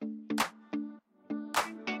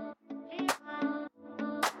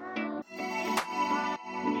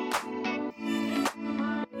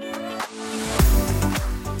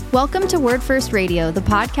Welcome to Word First Radio, the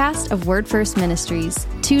podcast of Word First Ministries.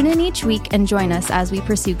 Tune in each week and join us as we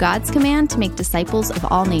pursue God's command to make disciples of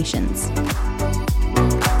all nations.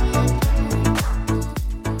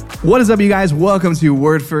 What is up, you guys? Welcome to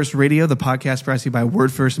Word First Radio, the podcast brought to you by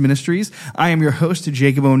Word First Ministries. I am your host,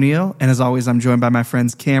 Jacob O'Neill, and as always, I'm joined by my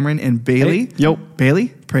friends Cameron and Bailey. Hey. Yo. Bailey,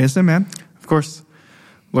 pray us in, man. Of course.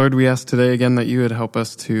 Lord, we ask today again that you would help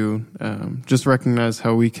us to just recognize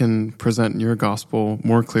how we can present your gospel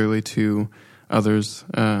more clearly to others,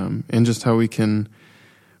 and just how we can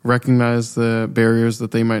recognize the barriers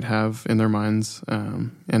that they might have in their minds,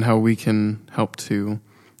 and how we can help to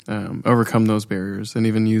overcome those barriers and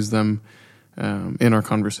even use them in our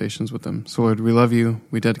conversations with them. So, Lord, we love you.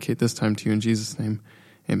 We dedicate this time to you in Jesus' name.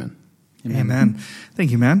 Amen. Amen.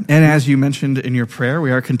 Thank you, man. And as you mentioned in your prayer,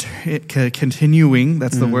 we are continuing,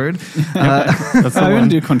 that's the word. That's the I'm one. going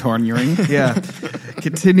to do contouring. Yeah.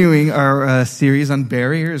 Continuing our series on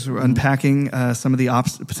barriers, unpacking some of the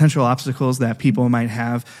potential obstacles that people might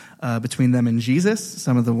have between them and Jesus,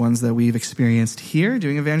 some of the ones that we've experienced here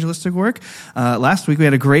doing evangelistic work. Last week we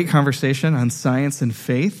had a great conversation on science and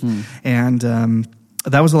faith, and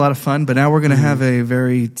that was a lot of fun, but now we're going to have a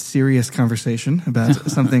very serious conversation about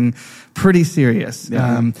something pretty serious.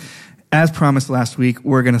 Yeah. As promised last week,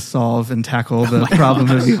 we're going to solve and tackle the problem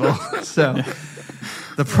of evil. So,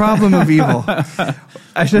 the problem of evil.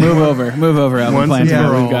 I should Move over, Alvin. Once Planter. and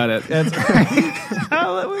for all. We've got it. That's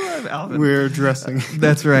right. We love Alvin. We're addressing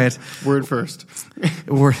That's right. word first.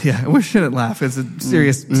 We shouldn't laugh. It's a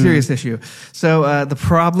serious issue. So the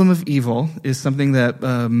problem of evil is something that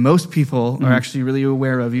most people are actually really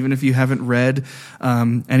aware of, even if you haven't read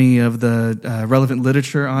any of the relevant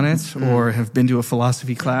literature on it or have been to a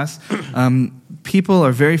philosophy class. People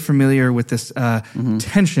are very familiar with this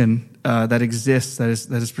tension that exists, that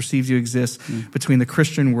is perceived to exist between the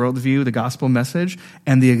Christian worldview, the gospel message,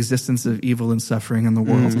 and the existence of evil and suffering in the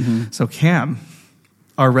world. So Cam,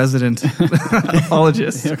 our resident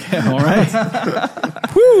apologist. Okay, all right.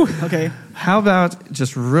 Whew. Okay. How about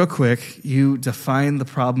just real quick, you define the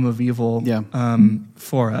problem of evil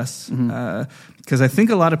for us? Because I think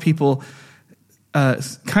a lot of people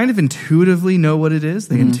kind of intuitively know what it is.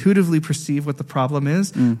 They intuitively perceive what the problem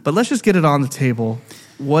is. But let's just get it on the table.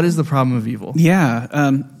 What is the problem of evil? Yeah.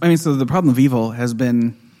 So the problem of evil has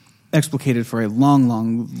been explicated for a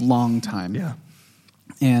long time. Yeah.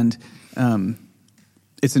 And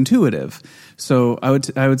it's intuitive. So I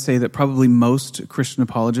would say that probably most Christian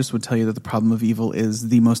apologists would tell you that the problem of evil is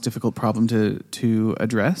the most difficult problem to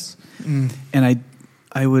address. And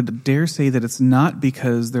I would dare say that it's not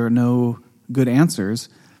because there are no good answers.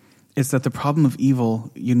 It's that the problem of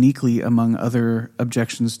evil, uniquely among other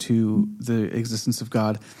objections to the existence of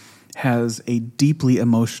God, has a deeply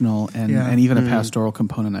emotional and even a pastoral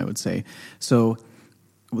component, I would say. So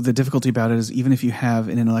the difficulty about it is even if you have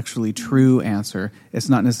an intellectually true answer, it's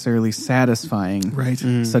not necessarily satisfying, Right.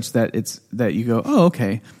 such that that you go, oh,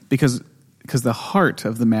 okay, because the heart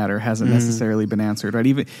of the matter hasn't necessarily been answered, right?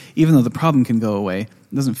 Even though the problem can go away,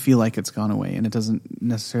 it doesn't feel like it's gone away, and it doesn't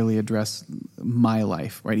necessarily address my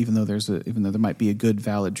life, right? Even though there might be a good,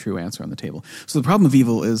 valid, true answer on the table. So the problem of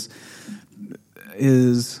evil is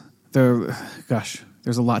there. Gosh,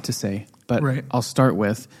 there's a lot to say, but I'll start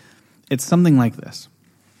with it's something like this.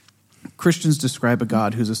 Christians describe a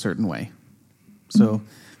God who's a certain way. So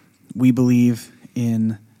we believe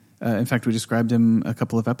in fact, we described him a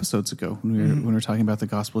couple of episodes ago when we were talking about the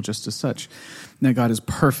gospel just as such. That God is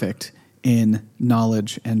perfect in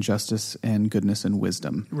knowledge and justice and goodness and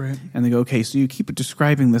wisdom. Right. And they go, okay, so you keep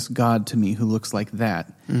describing this God to me who looks like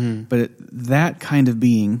that, but that kind of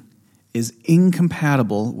being is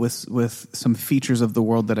incompatible with some features of the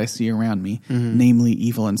world that I see around me, namely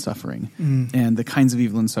evil and suffering. And the kinds of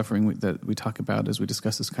evil and suffering that we talk about as we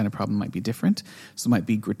discuss this kind of problem might be different. So it might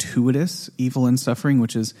be gratuitous evil and suffering,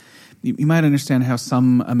 which is, you might understand how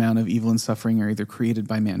some amount of evil and suffering are either created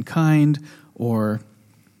by mankind or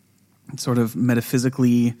sort of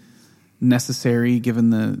metaphysically necessary given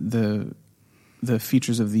the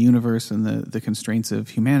features of the universe and the constraints of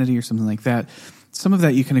humanity or something like that. Some of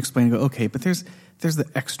that you can explain and go, okay, but there's the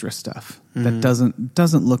extra stuff that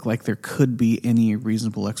doesn't look like there could be any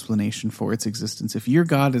reasonable explanation for its existence. If your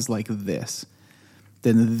God is like this,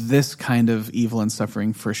 then this kind of evil and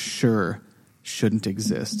suffering for sure shouldn't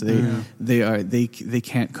exist. They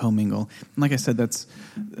can't commingle. And like I said, that's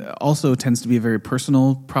also tends to be a very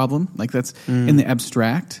personal problem. Like that's in the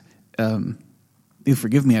abstract. You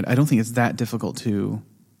forgive me. I don't think it's that difficult to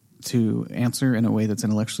answer in a way that's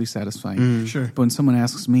intellectually satisfying. Sure. But when someone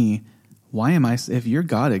asks me, if your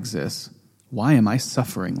God exists, why am I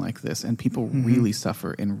suffering like this? And people really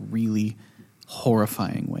suffer in really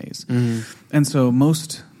horrifying ways. And so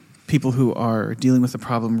most people who are dealing with the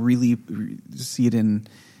problem really see it in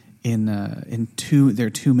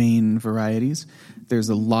two main varieties. There's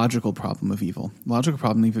a logical problem of evil. Logical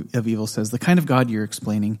problem of evil says the kind of God you're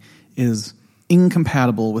explaining is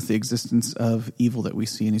incompatible with the existence of evil that we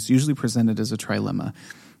see, and it's usually presented as a trilemma,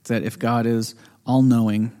 that if God is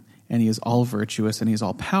all-knowing and he is all virtuous and he is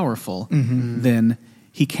all powerful, then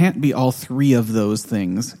he can't be all three of those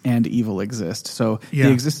things and evil exist. So the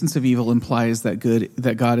existence of evil implies that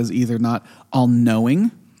God is either not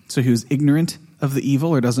all-knowing, so he was ignorant of the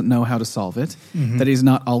evil or doesn't know how to solve it, that he's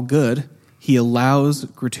not all good. He allows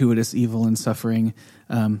gratuitous evil and suffering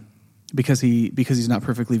because he's not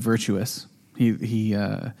perfectly virtuous.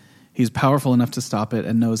 He's powerful enough to stop it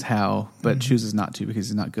and knows how, but chooses not to because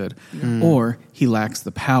he's not good. Or he lacks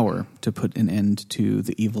the power to put an end to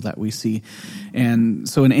the evil that we see. And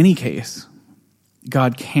so in any case,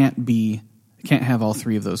 God can't have all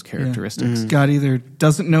three of those characteristics. God either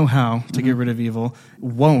doesn't know how to get rid of evil,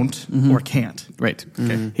 won't, or can't. Right.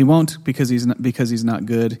 Okay. He won't because he's not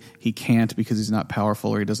good. He can't because he's not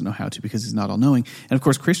powerful, or he doesn't know how to because he's not all-knowing. And of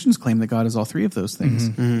course, Christians claim that God is all three of those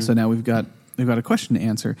things. So now we've got a question to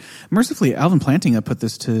answer. Mercifully, Alvin Plantinga put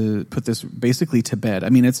this basically to bed. I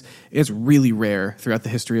mean, it's really rare throughout the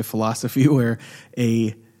history of philosophy where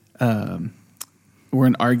an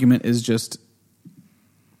argument is just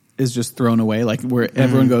thrown away, like where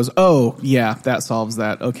everyone goes, "Oh, yeah, that solves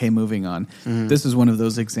that. Okay, moving on." This is one of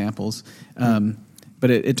those examples.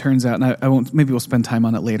 But it turns out, and I won't. Maybe we'll spend time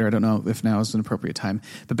on it later. I don't know if now is an appropriate time.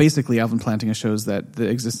 But basically, Alvin Plantinga shows that the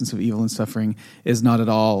existence of evil and suffering is not at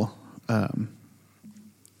all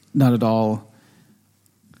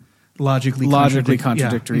logically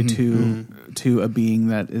contradictory to a being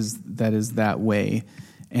that is that way.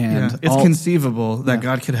 And it's conceivable that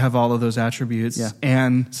God could have all of those attributes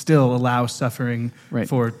and still allow suffering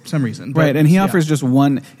for some reason. But, and he offers just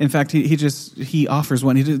one. In fact, he offers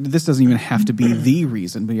one. This doesn't even have to be the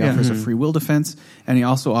reason, but he offers a free will defense, and he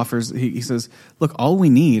also offers. He says, "Look, all we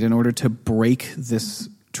need in order to break this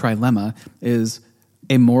trilemma is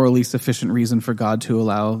a morally sufficient reason for God to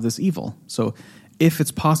allow this evil." So if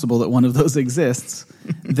it's possible that one of those exists,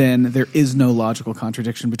 then there is no logical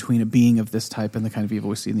contradiction between a being of this type and the kind of evil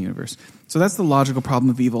we see in the universe. So that's the logical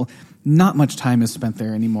problem of evil. Not much time is spent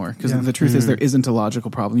there anymore, because the truth is there isn't a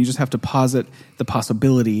logical problem. You just have to posit the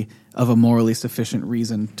possibility of a morally sufficient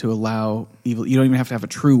reason to allow evil. You don't even have to have a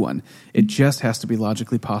true one. It just has to be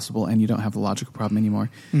logically possible, and you don't have the logical problem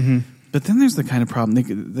anymore. But then there's the kind of problem,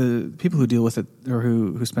 the people who deal with it or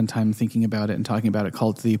who spend time thinking about it and talking about it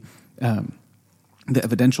call it the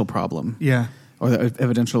evidential problem. Or the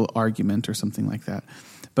evidential argument or something like that.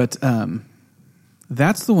 But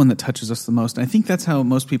that's the one that touches us the most. And I think that's how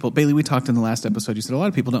most people, Bailey, we talked in the last episode, you said a lot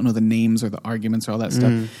of people don't know the names or the arguments or all that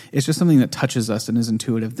stuff. It's just something that touches us and is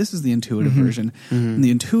intuitive. This is the intuitive version. And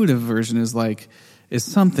the intuitive version is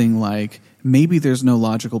something like, maybe there's no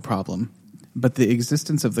logical problem, but the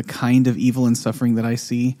existence of the kind of evil and suffering that I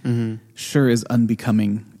see sure is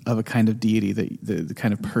unbecoming of a kind of deity, the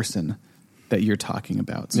kind of person that you're talking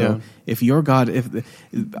about. So if your God, if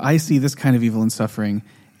I see this kind of evil and suffering,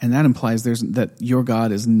 and that implies that your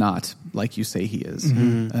God is not like you say he is,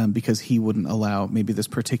 because he wouldn't allow maybe this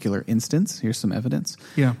particular instance. Here's some evidence.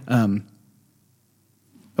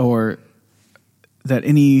 Or that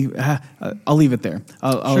any, I'll leave it there.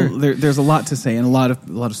 There's a lot to say, and a lot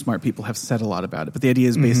of smart people have said a lot about it. But the idea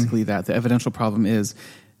is basically that the evidential problem is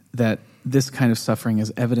that this kind of suffering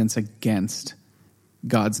is evidence against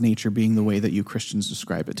God's nature being the way that you Christians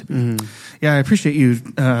describe it to be. Yeah, I appreciate you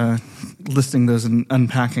listing those and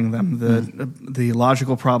unpacking them. The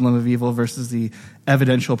logical problem of evil versus the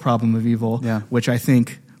evidential problem of evil, which I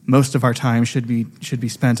think most of our time should be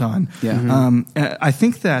spent on. I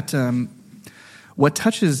think that what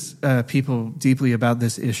touches people deeply about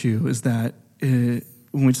this issue is that when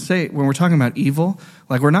we're talking about evil,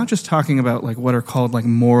 like we're not just talking about like what are called like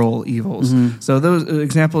moral evils. So those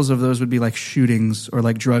examples of those would be like shootings or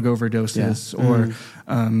like drug overdoses or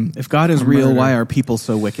if God is real, why are people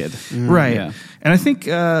so wicked? Right. And I think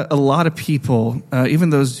a lot of people, even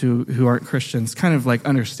those who aren't Christians, kind of like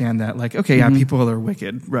understand that, like, okay, people are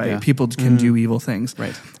wicked, right? People can do evil things.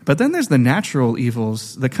 Right. But then there's the natural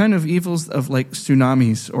evils, the kind of evils of like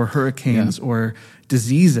tsunamis or hurricanes or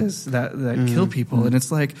diseases that kill people. And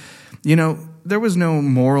it's like, there was no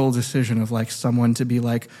moral decision of like someone to be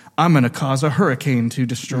like, I'm going to cause a hurricane to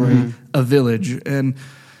destroy a village. And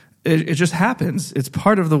it just happens. It's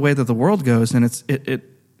part of the way that the world goes. And it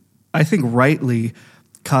I think rightly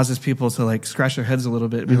causes people to like scratch their heads a little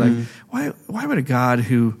bit and be like, why would a God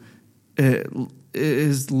who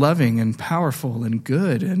is loving and powerful and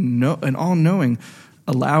good and all-knowing,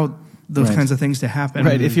 allow those Right. kinds of things to happen.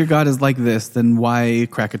 Right. If your God is like this, then why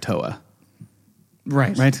Krakatoa?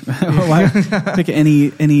 Right. Right? Why pick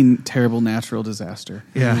any terrible natural disaster?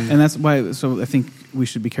 Yeah. And that's why, so I think we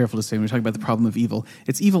should be careful to say when we talk about the problem of evil,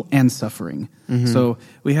 it's evil and suffering. So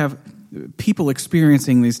we have people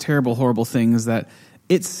experiencing these terrible, horrible things that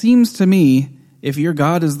it seems to me, if your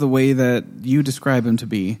God is the way that you describe him to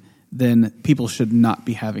be, then people should not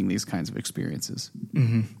be having these kinds of experiences.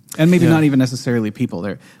 And maybe not even necessarily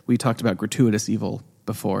people. We talked about gratuitous evil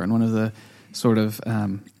before, and one of the sort of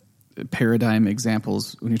paradigm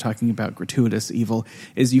examples when you're talking about gratuitous evil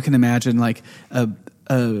is you can imagine like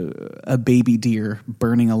a baby deer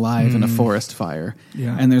burning alive in a forest fire,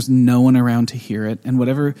 and there's no one around to hear it, and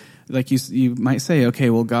whatever, like you might say, okay,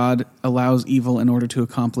 well, God allows evil in order to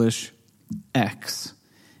accomplish X,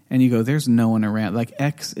 and you go, there's no one around. Like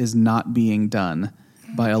X is not being done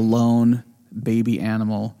by a lone baby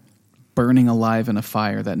animal burning alive in a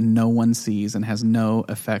fire that no one sees and has no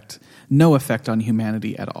effect on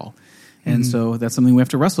humanity at all. And so that's something we have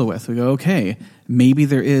to wrestle with. We go, okay, maybe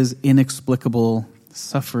there is inexplicable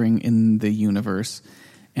suffering in the universe,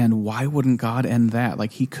 and why wouldn't God end that?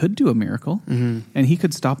 Like, he could do a miracle, and he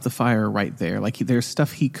could stop the fire right there. Like, there's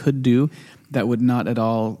stuff he could do that would not at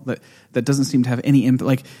all, that doesn't seem to have any impact.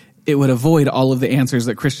 Like, it would avoid all of the answers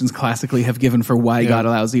that Christians classically have given for why God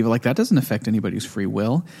allows evil. Like, that doesn't affect anybody's free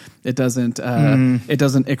will. It doesn't. It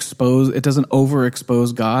doesn't expose. It doesn't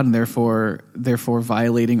overexpose God, and therefore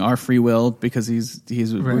violating our free will because he's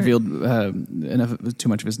revealed too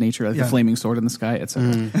much of his nature, like the flaming sword in the sky,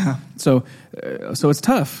 etc. So it's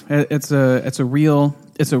tough. It's a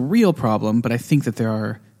real problem. But I think that there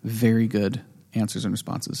are very good answers and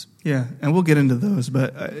responses. Yeah, and we'll get into those,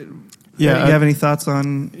 but. You have any thoughts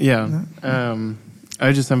on that?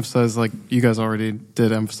 I just emphasize, like you guys already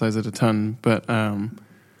did emphasize it a ton, but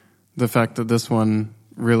the fact that this one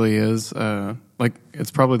really is like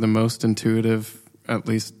it's probably the most intuitive, at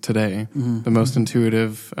least today, the most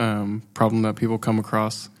intuitive problem that people come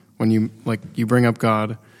across when you bring up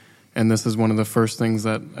God, and this is one of the first things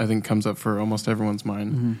that I think comes up for almost everyone's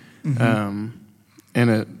mind, and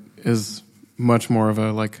it is much more of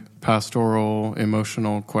a like pastoral,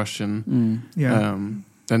 emotional question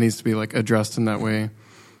that needs to be like addressed in that way.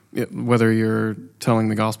 Whether you're telling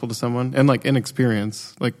the gospel to someone, and like in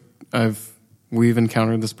experience, like we've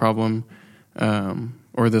encountered this problem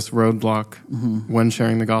or this roadblock when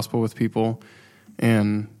sharing the gospel with people,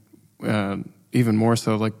 and even more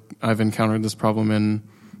so, like I've encountered this problem in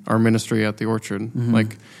our ministry at the Orchard.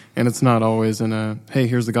 Like, and it's not always in a hey,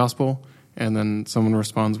 here's the gospel, and then someone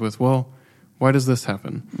responds with, well, why does this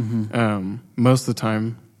happen? Most of the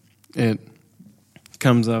time, it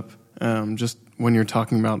comes up just when you're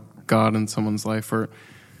talking about God in someone's life, or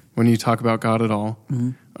when you talk about God at all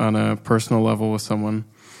on a personal level with someone,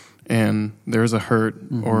 and there's a hurt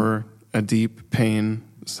or a deep pain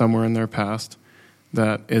somewhere in their past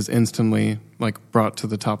that is instantly like brought to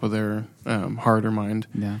the top of their heart or mind,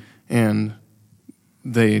 and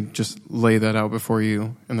they just lay that out before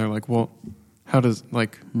you, and they're like, well, how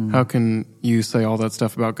can you say all that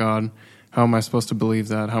stuff about God? How am I supposed to believe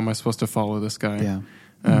that? How am I supposed to follow this guy?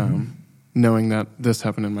 Knowing that this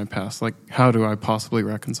happened in my past, like how do I possibly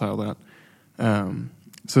reconcile that?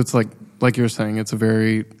 So it's like you're saying, it's a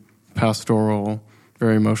very pastoral,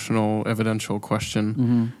 very emotional, evidential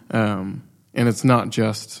question. And it's not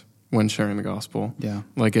just when sharing the gospel.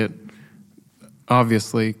 Like it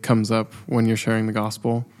obviously comes up when you're sharing the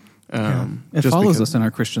gospel. It follows us in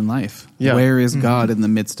our Christian life. Where is God in the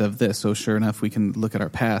midst of this? So sure enough, we can look at our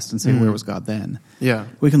past and say, where was God then?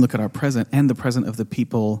 We can look at our present and the present of the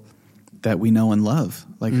people that we know and love,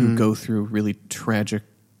 like who go through really tragic,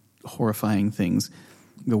 horrifying things.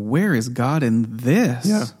 Where is God in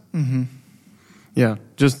this?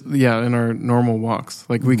 Just in our normal walks.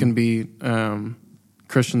 Like we can be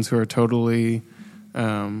Christians who are totally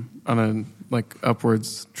on a like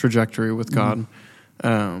upwards trajectory with God.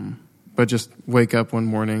 But just wake up one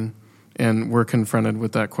morning and we're confronted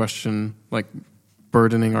with that question, like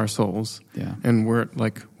burdening our souls. And we're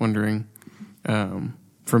like wondering,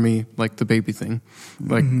 for me, like the baby thing,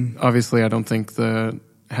 like obviously I don't think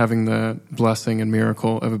having the blessing and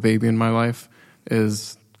miracle of a baby in my life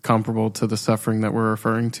is comparable to the suffering that we're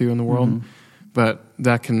referring to in the world. But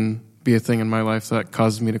that can be a thing in my life that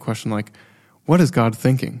causes me to question, like, what is God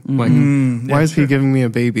thinking? Like, why is he giving me a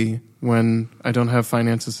baby when I don't have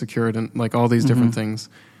finances secured and like all these different things?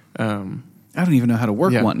 I don't even know how to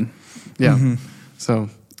work one. So,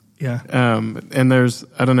 and there's,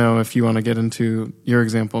 I don't know if you want to get into your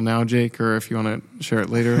example now, Jake, or if you want to share it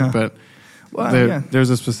later, but Well, there's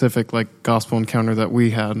a specific like gospel encounter that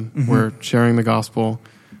we had where sharing the gospel.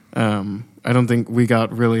 I don't think we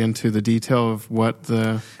got really into the detail of what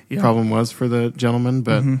the problem was for the gentleman,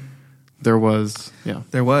 but there was.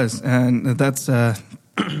 And that's,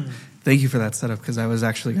 thank you for that setup, because I was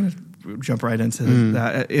actually going to jump right into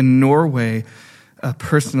that. In Norway,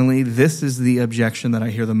 personally, this is the objection that I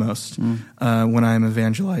hear the most when I'm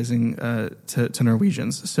evangelizing to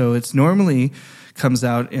Norwegians. So it's normally comes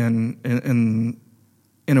out in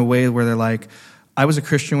a way where they're like, I was a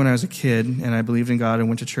Christian when I was a kid, and I believed in God and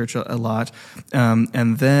went to church a lot.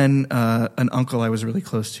 And then an uncle I was really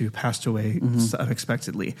close to passed away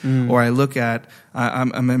unexpectedly. Or I look at,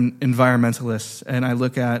 I'm an environmentalist, and I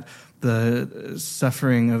look at the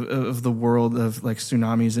suffering of the world of like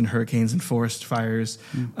tsunamis and hurricanes and forest fires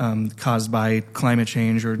caused by climate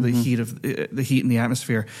change or the heat in the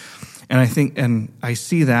atmosphere. And I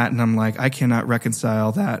see that, and I'm like, I cannot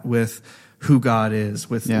reconcile that with who God is,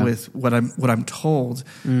 with what I'm told,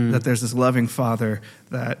 that there's this loving Father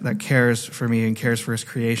that cares for me and cares for His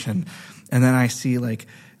creation. And then I see like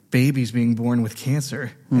babies being born with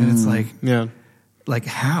cancer, and it's like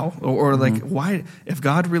how or like why? If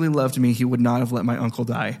God really loved me, He would not have let my uncle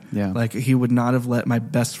die. Like He would not have let my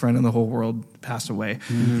best friend in the whole world pass away.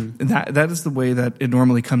 And that is the way that it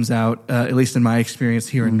normally comes out, at least in my experience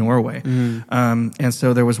here in Norway. And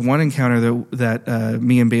so there was one encounter that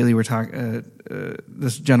me and Bailey were talking.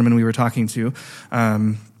 This gentleman we were talking to.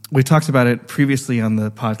 We talked about it previously on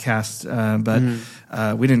the podcast,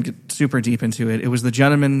 but we didn't get super deep into it. It was the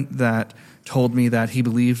gentleman that told me that he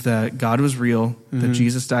believed that God was real, that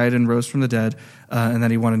Jesus died and rose from the dead, and that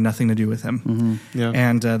He wanted nothing to do with Him.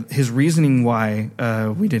 And his reasoning why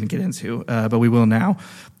we didn't get into, but we will now.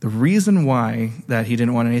 The reason why that he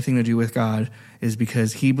didn't want anything to do with God is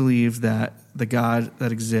because he believed that the God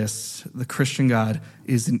that exists, the Christian God,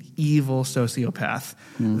 is an evil sociopath.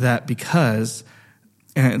 That because,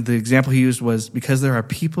 and the example he used was because there are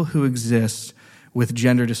people who exist with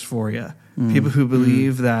gender dysphoria, people who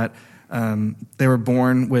believe that they were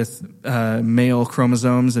born with male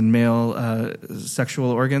chromosomes and male sexual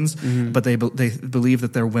organs, but they believe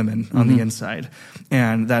that they're women on the inside,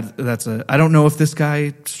 and that's a. I don't know if this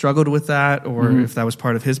guy struggled with that or if that was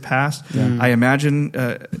part of his past. I imagine.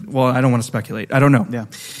 Well, I don't want to speculate. I don't know.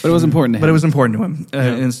 But it was important to him. But it was important to him,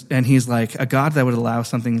 and he's like, a God that would allow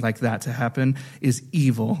something like that to happen is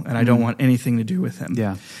evil, and I don't want anything to do with Him.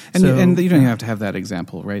 And you don't even have to have that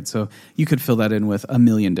example, right? So you could fill that in with a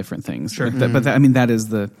million different things. Sure. But that is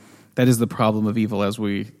the problem of evil as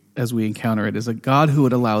we encounter it, is a God who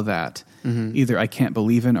would allow that. Either I can't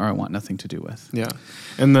believe in or I want nothing to do with.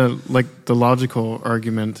 And the logical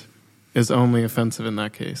argument is only offensive in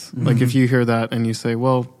that case. Like if you hear that and you say,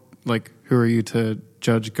 well, like who are you to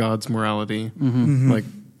judge God's morality? Like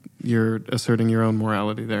you're asserting your own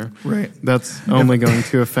morality there. Right. That's only going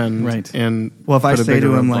to offend. Right. And well, if I say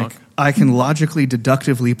to him like, I can logically,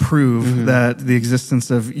 deductively prove that the existence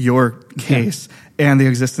of your case and the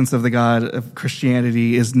existence of the God of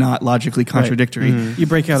Christianity is not logically contradictory. You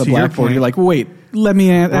break out a blackboard, you're like, wait, let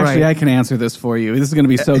me actually, I can answer this for you. This is going to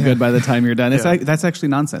be so good by the time you're done. That's actually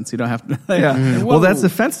nonsense. You don't have to. Well, that's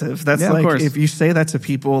offensive. That's like if you say that to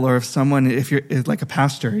people, or if you're like a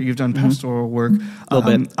pastor, you've done pastoral work.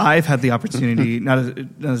 I've had the opportunity, not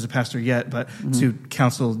as a pastor yet, but to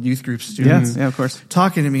counsel youth group students. Yeah, of course.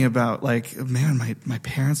 Talking to me about like, man, my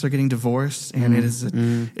parents are getting divorced, and it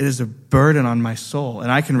is a burden on my soul,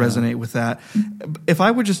 and I can resonate with that. If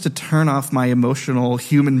I were just to turn off my emotional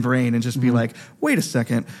human brain and just be like, wait a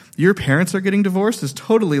second, your parents are getting divorced is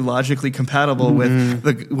totally logically compatible with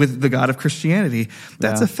the God of Christianity.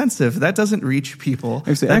 That's offensive. That doesn't reach people.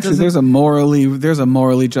 Actually, there's a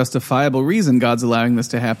morally justifiable reason God's allowing this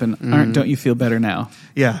to happen. Don't you feel better now?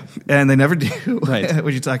 Yeah, and they never do. Right.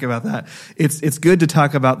 When you talk about that, it's good to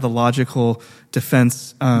talk about the logical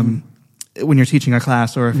defense when you're teaching a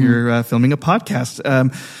class or if you're filming a podcast.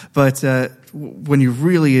 But when you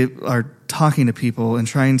really are talking to people and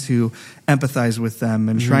trying to empathize with them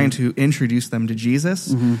and trying to introduce them to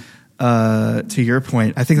Jesus, to your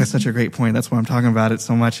point, I think that's such a great point. That's why I'm talking about it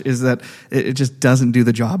so much, is that it just doesn't do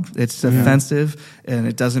the job. It's offensive, and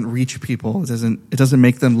it doesn't reach people. It doesn't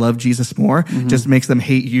make them love Jesus more. It just makes them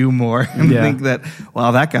hate you more and think that,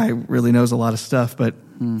 wow, that guy really knows a lot of stuff, but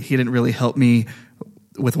he didn't really help me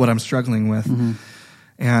with what I'm struggling with.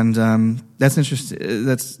 And that's interesting.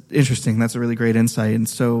 That's a really great insight. And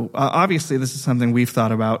so obviously this is something we've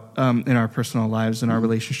thought about in our personal lives and our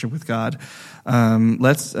relationship with God.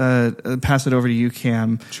 Let's pass it over to you,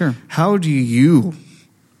 Cam. Sure. How do you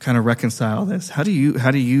kind of reconcile this? How do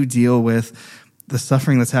you deal with the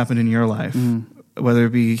suffering that's happened in your life whether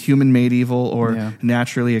it be human-made evil or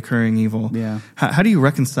naturally occurring evil. Yeah. How do you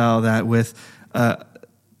reconcile that with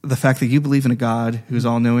the fact that you believe in a God who's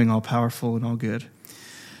all-knowing, all-powerful, and all-good?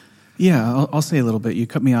 Yeah, I'll say a little bit. You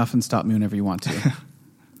cut me off and stop me whenever you want to.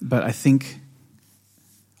 But I think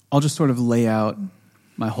I'll just sort of lay out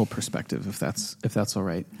my whole perspective, if that's all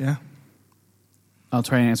right. Yeah. I'll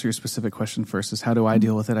try and answer your specific question first, is how do I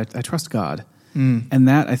deal with it? I trust God. And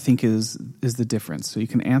that, I think, is the difference. So you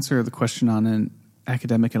can answer the question on an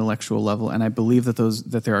academic, intellectual level, and I believe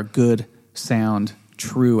that there are good, sound,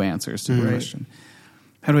 true answers to the question.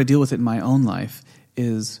 How do I deal with it in my own life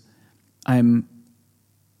is I'm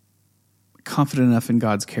confident enough in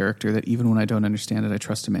God's character that even when I don't understand it, I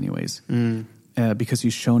trust him anyways. Because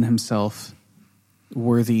he's shown himself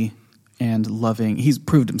worthy and loving. He's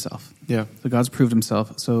proved himself. Yeah. So God's proved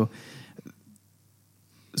himself. So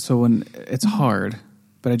when it's hard,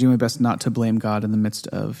 but I do my best not to blame God in the midst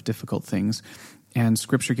of difficult things. And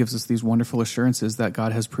Scripture gives us these wonderful assurances that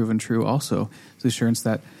God has proven true also. The assurance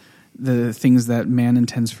that the things that man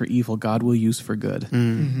intends for evil, God will use for good.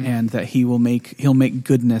 And that he'll make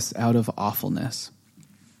goodness out of awfulness.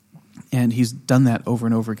 And he's done that over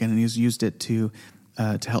and over again, and he's used it to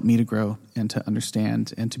help me to grow and to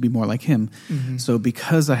understand and to be more like him. So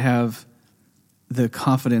because I have the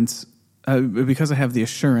confidence, because I have the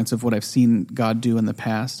assurance of what I've seen God do in the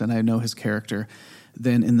past and I know his character,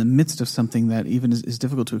 then in the midst of something that even is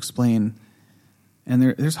difficult to explain, and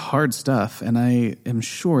there's hard stuff, and I am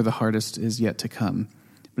sure the hardest is yet to come,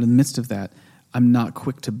 but in the midst of that, I'm not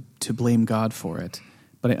quick to blame God for it,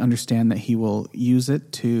 but I understand that he will use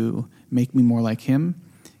it to make me more like him.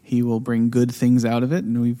 He will bring good things out of it,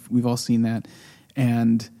 and we've all seen that,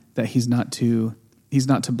 and that he's not to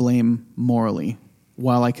blame morally,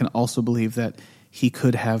 while I can also believe that he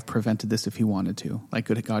could have prevented this if he wanted to. Like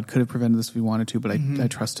God could have prevented this if he wanted to, but I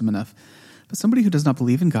trust him enough. But somebody who does not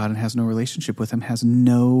believe in God and has no relationship with him has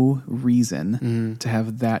no reason to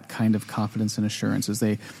have that kind of confidence and assurance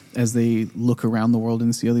as they look around the world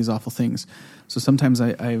and see all these awful things. So sometimes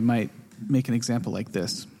I might make an example like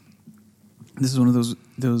this. This is one of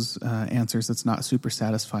those answers that's not super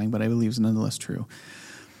satisfying, but I believe is nonetheless true.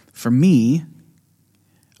 For me,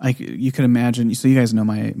 you can imagine. So you guys know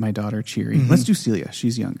my daughter Cheery. Let's do Celia.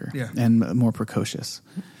 She's younger and more precocious.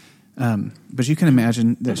 But you can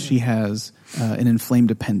imagine that she has an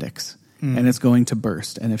inflamed appendix, and it's going to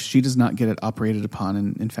burst. And if she does not get it operated upon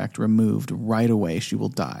and, in fact, removed right away, she will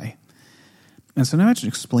die. And so now imagine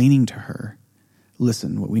explaining to her,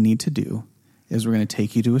 listen, what we need to do is we're going to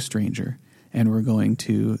take you to a stranger, and we're going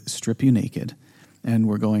to strip you naked, and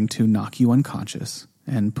we're going to knock you unconscious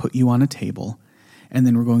and put you on a table, and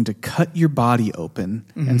then we're going to cut your body open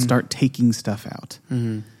and start taking stuff out.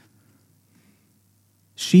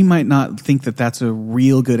 She might not think that that's a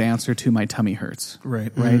real good answer to my tummy hurts.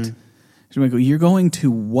 Right? She might go, you're going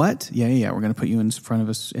to what? Yeah. We're going to put you in front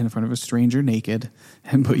of a stranger naked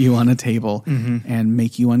and put you on a table and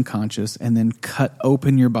make you unconscious and then cut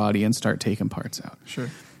open your body and start taking parts out. Sure.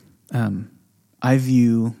 I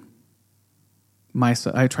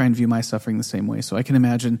try and view my suffering the same way. So I can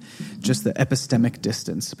imagine just the epistemic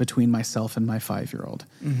distance between myself and my 5-year-old.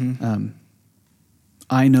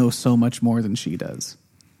 I know so much more than she does.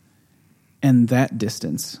 And that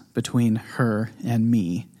distance between her and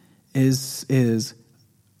me is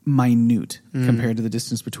minute compared to the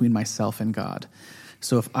distance between myself and God.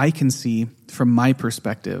 So if I can see, from my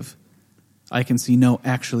perspective, I can see, no,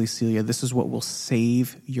 actually, Celia, this is what will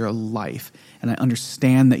save your life. And I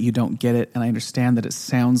understand that you don't get it, and I understand that it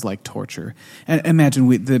sounds like torture. And imagine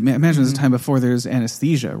there's a time before there's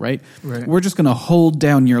anesthesia, right? We're just going to hold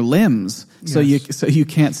down your limbs so you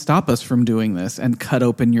can't stop us from doing this and cut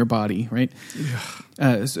open your body, right?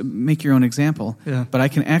 So make your own example. But I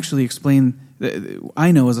can actually explain,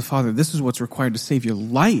 I know as a father, this is what's required to save your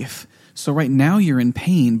life. So right now you're in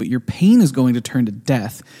pain, but your pain is going to turn to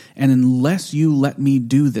death. And unless you let me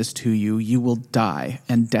do this to you, you will die,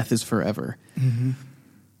 and death is forever.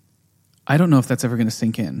 I don't know if that's ever going to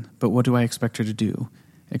sink in, but what do I expect her to do?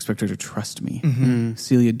 I expect her to trust me.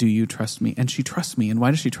 Celia, do you trust me? And she trusts me. And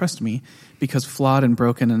why does she trust me? Because flawed and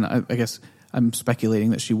broken, and I guess I'm speculating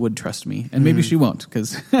that she would trust me. And maybe she won't,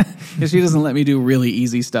 because she doesn't let me do really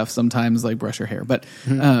easy stuff sometimes, like brush her hair. But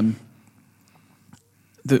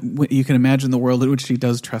you can imagine the world in which she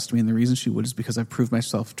does trust me, and the reason she would is because I've proved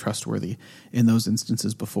myself trustworthy in those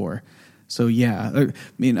instances before. So I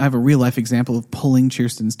have a real life example of pulling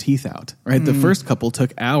Kirsten's teeth out, right? The first couple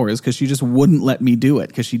took hours because she just wouldn't let me do it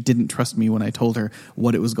because she didn't trust me when I told her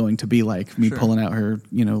what it was going to be like, me pulling out her,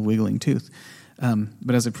 wiggling tooth.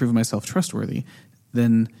 But as I proved myself trustworthy,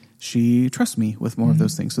 then she trusts me with more of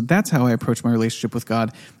those things. So that's how I approach my relationship with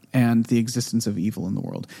God and the existence of evil in the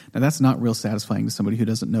world. Now, that's not real satisfying to somebody who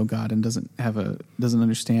doesn't know God and doesn't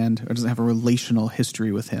understand or doesn't have a relational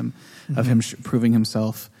history with Him, of Him proving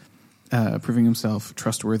Himself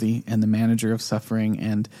trustworthy and the manager of suffering,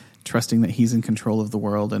 and trusting that He's in control of the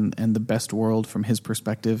world, and the best world from His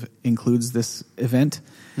perspective includes this event,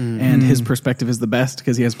 and His perspective is the best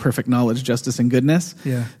because He has perfect knowledge, justice, and goodness.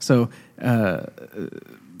 Yeah. So,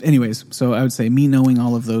 anyways, so I would say me knowing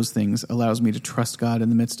all of those things allows me to trust God in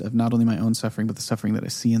the midst of not only my own suffering, but the suffering that I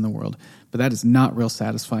see in the world. But that is not real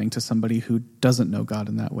satisfying to somebody who doesn't know God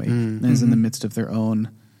in that way, and is in the midst of their own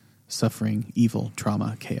suffering, evil,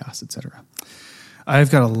 trauma, chaos, etc. I've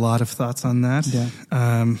got a lot of thoughts on that. Yeah.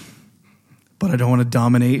 But I don't want to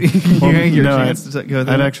dominate your chance to go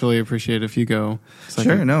there. I'd actually appreciate if you go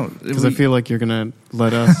second. Sure, no. Because I feel like you're going to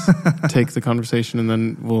let us take the conversation, and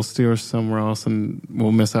then we'll steer somewhere else, and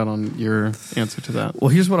we'll miss out on your answer to that. Well,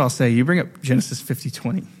 here's what I'll say. You bring up Genesis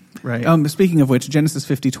 50:20, right? Speaking of which, Genesis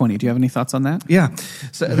 50:20, do you have any thoughts on that? Yeah.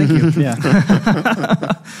 So, thank you. Yeah.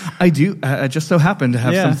 I do. I just so happen to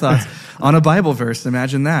have some thoughts on a Bible verse.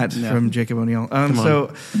 Imagine that from Jacob O'Neill.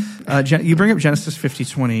 You bring up Genesis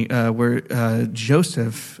 50:20, where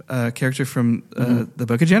Joseph, a character from the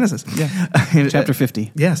book of Genesis. Yeah. Chapter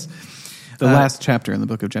 50. Yes. The last chapter in the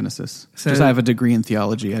book of Genesis. So, just I have a degree in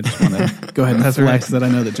theology. I just want to go ahead and flex that I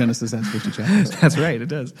know that Genesis has 50 chapters. That's right. It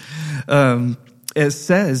does. It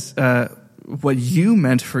says, what you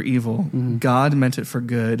meant for evil, God meant it for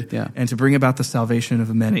good, and to bring about the salvation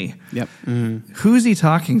of many. Yep. Who's he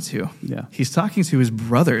talking to? Yeah. He's talking to his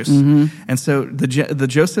brothers. And so the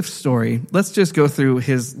Joseph story, let's just go through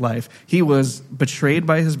his life. He was betrayed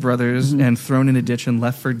by his brothers and thrown in a ditch and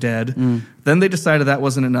left for dead. Then they decided that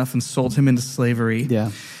wasn't enough and sold him into slavery.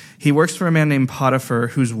 Yeah. He works for a man named Potiphar,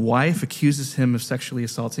 whose wife accuses him of sexually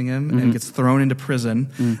assaulting him and gets thrown into prison.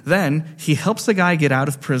 Then he helps a guy get out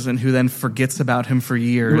of prison who then forgets about him for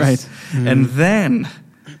years. Right. And then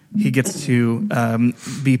he gets to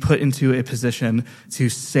be put into a position to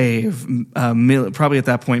save, probably at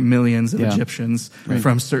that point, millions of Egyptians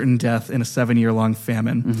from certain death in a 7-year-long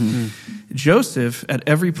famine. Joseph, at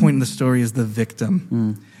every point in the story, is the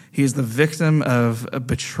victim. He's the victim of a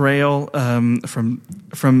betrayal from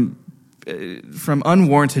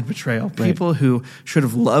unwarranted betrayal. People who should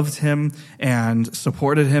have loved him and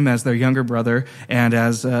supported him as their younger brother and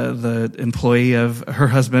as the employee of her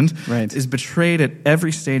husband is betrayed at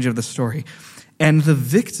every stage of the story. And the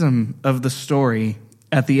victim of the story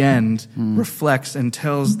at the end reflects and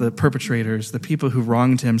tells the perpetrators, the people who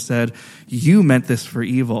wronged him, said, "You meant this for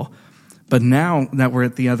evil. But now that we're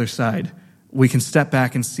at the other side, we can step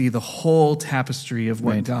back and see the whole tapestry of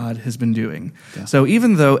what God has been doing." Yeah. So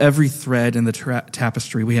even though every thread in the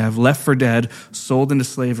tapestry, we have left for dead, sold into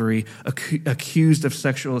slavery, accused of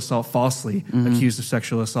sexual assault, falsely accused of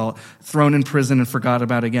sexual assault, thrown in prison and forgot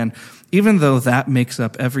about again, even though that makes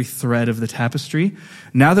up every thread of the tapestry,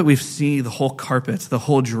 now that we've seen the whole carpet, the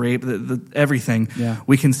whole drape, everything,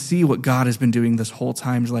 we can see what God has been doing this whole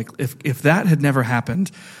time. Like if that had never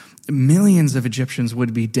happened, millions of Egyptians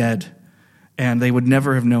would be dead, and they would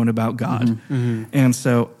never have known about God. And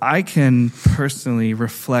so I can personally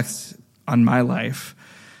reflect on my life.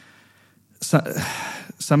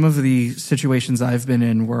 Some of the situations I've been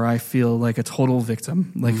in where I feel like a total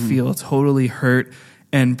victim, like feel totally hurt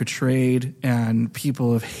and betrayed, and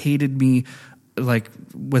people have hated me like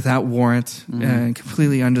without warrant and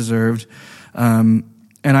completely undeserved. And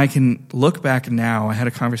I can look back now. I had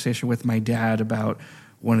a conversation with my dad about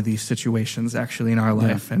one of these situations actually in our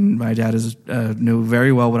life. And my dad knew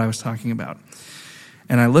very well what I was talking about.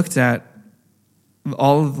 And I looked at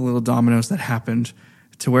all of the little dominoes that happened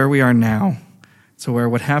to where we are now, to where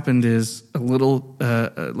what happened is a little,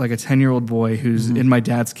 like a 10-year-old boy who's in my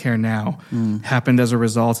dad's care now, happened as a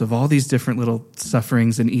result of all these different little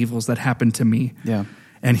sufferings and evils that happened to me. Yeah.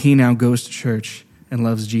 And he now goes to church and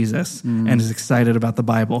loves Jesus and is excited about the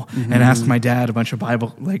Bible and asked my dad a bunch of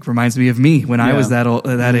Bible, like reminds me of me when I was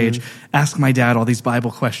that age. Ask my dad all these Bible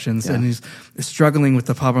questions and he's struggling with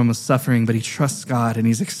the problem of suffering, but he trusts God and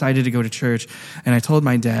he's excited to go to church. And I told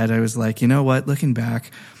my dad, I was like, you know what, looking back,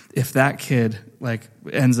 if that kid like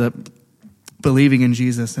ends up believing in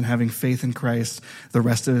Jesus and having faith in Christ the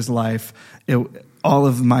rest of his life, all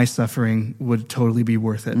of my suffering would totally be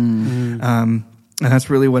worth it. And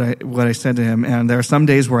that's really what I said to him. And there are some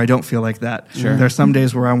days where I don't feel like that. Sure. There are some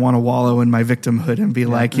days where I want to wallow in my victimhood and be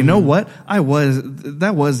like, you know what?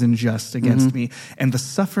 That was unjust against me. And the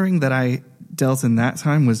suffering that I dealt in that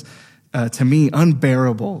time was, to me,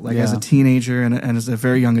 unbearable, like as a teenager and as a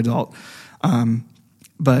very young adult.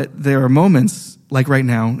 But there are moments, like right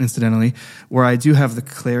now, incidentally, where I do have the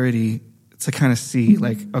clarity to kind of see,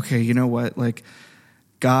 like, okay, you know what? Like,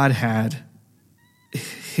 God had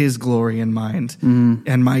his glory in mind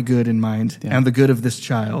and my good in mind and the good of this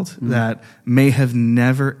child that may have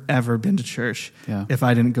never, ever been to church if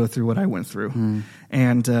I didn't go through what I went through.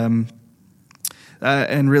 And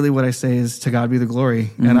really what I say is, to God be the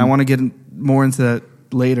glory. And I want to get more into that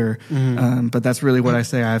later. But that's really what I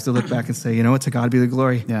say. I have to look back and say, you know what, to God be the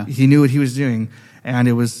glory. Yeah. He knew what he was doing. And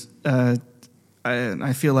it was,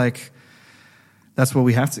 I feel like that's what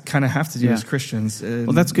we have to do as Christians.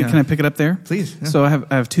 Well, that's good. Can I pick it up there? Please. Yeah. So I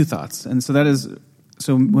have two thoughts. And so that is,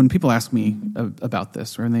 so when people ask me about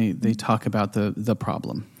this, or they talk about the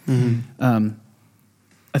problem,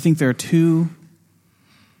 I think there are two,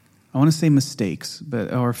 I want to say mistakes,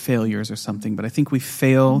 or failures or something, but I think we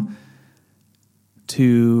fail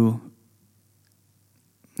to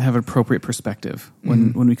have an appropriate perspective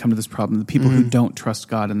when we come to this problem. The people who don't trust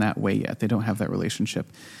God in that way yet, they don't have that relationship.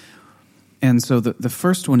 And so the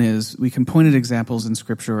first one is, we can point at examples in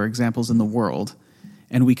Scripture or examples in the world,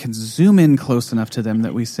 and we can zoom in close enough to them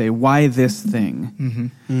that we say, why this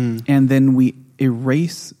thing? And then we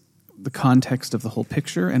erase the context of the whole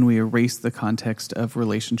picture, and we erase the context of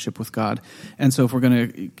relationship with God. And so if we're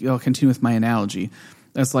going to, I'll continue with my analogy.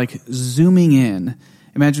 That's like zooming in.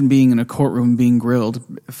 Imagine being in a courtroom being grilled.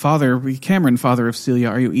 Cameron, father of Celia,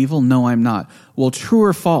 are you evil? No, I'm not. Well, true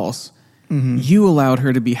or false? You allowed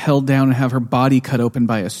her to be held down and have her body cut open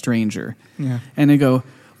by a stranger. Yeah. And they go,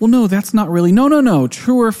 well, no, that's not really, no,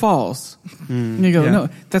 true or false? And you go, no,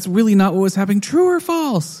 that's really not what was happening. True or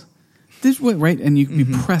false? This what, right? And you be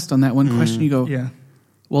pressed on that one question. You go,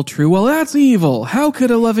 well, true. Well, that's evil. How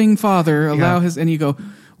could a loving father allow his, and you go,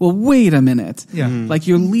 well, wait a minute. Yeah. Like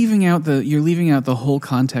you're leaving out the whole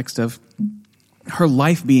context of her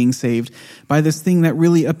life being saved by this thing that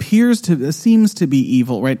really seems to be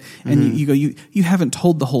evil, right? And you go, you haven't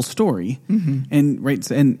told the whole story, and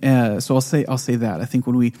right, and so I'll say that I think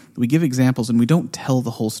when we give examples and we don't tell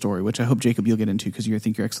the whole story, which I hope Jacob you'll get into because I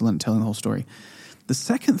think you're excellent at telling the whole story. The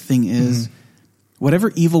second thing is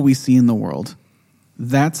whatever evil we see in the world,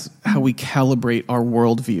 that's how we calibrate our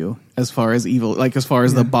worldview as far as evil, like as far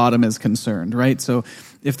as the bottom is concerned, right? So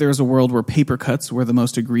if there's a world where paper cuts were the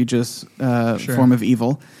most egregious form of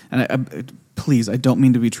evil, and please, I don't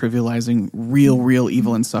mean to be trivializing real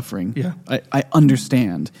evil and suffering. Yeah. I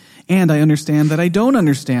understand. And I understand that I don't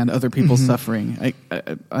understand other people's suffering.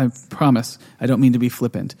 I promise, I don't mean to be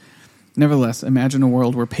flippant. Nevertheless, imagine a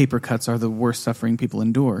world where paper cuts are the worst suffering people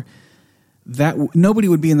endure. That nobody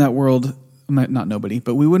would be in that world. Not nobody,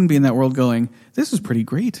 but we wouldn't be in that world going, this is pretty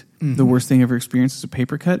great. The worst thing ever experienced is a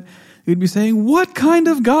paper cut. You'd be saying, what kind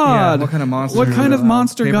of God? Yeah, what kind of monster? What kind of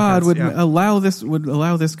monster God would allow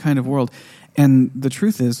this kind of world? And the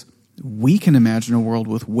truth is, we can imagine a world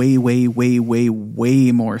with way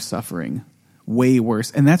more suffering, way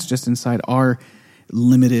worse. And that's just inside our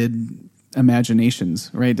limited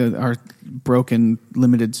imaginations, right? Our broken,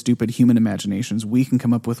 limited, stupid human imaginations. We can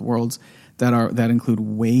come up with worlds that include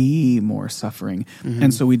way more suffering.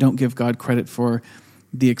 And so we don't give God credit for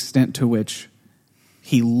the extent to which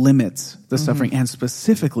he limits the suffering and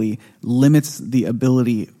specifically limits the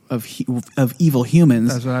ability of evil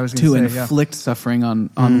humans to inflict suffering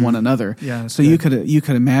on one another. Yeah, so you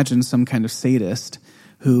could imagine some kind of sadist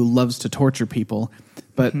who loves to torture people,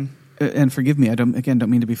 but and forgive me, I don't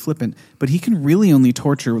mean to be flippant, but he can really only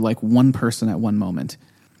torture like one person at one moment.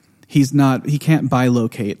 He can't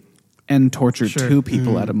bilocate and torture two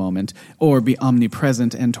people at a moment, or be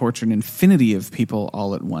omnipresent and torture an infinity of people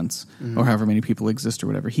all at once, or however many people exist or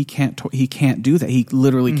whatever. He can't do that. He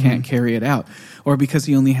literally can't carry it out. Or because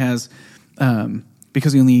he only has has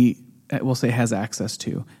access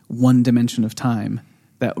to one dimension of time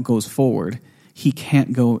that goes forward, he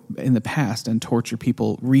can't go in the past and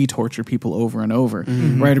re-torture people over and over,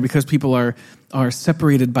 right? Or because people are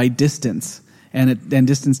separated by distance, and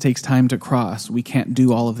distance takes time to cross. We can't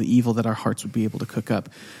do all of the evil that our hearts would be able to cook up.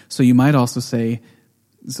 So you might also say,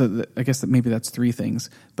 I guess that maybe that's three things,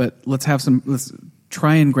 but let's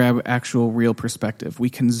try and grab actual real perspective. We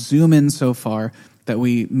can zoom in so far that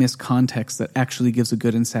we miss context that actually gives a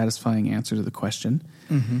good and satisfying answer to the question.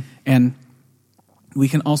 And we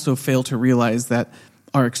can also fail to realize that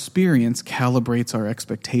our experience calibrates our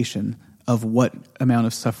expectation of what amount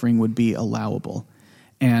of suffering would be allowable.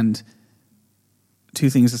 And two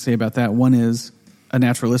things to say about that. One is a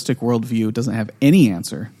naturalistic worldview doesn't have any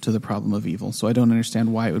answer to the problem of evil, so I don't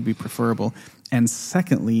understand why it would be preferable. And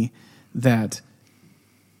secondly, that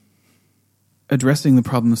addressing the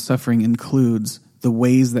problem of suffering includes the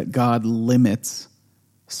ways that God limits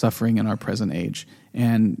suffering in our present age.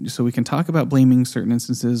 And so we can talk about blaming certain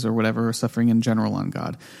instances or whatever, or suffering in general on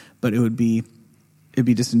God, but it'd be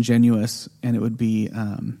disingenuous and it would be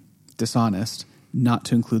dishonest not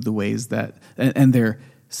to include the ways that, and they're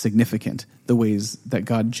significant, the ways that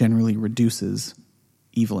God generally reduces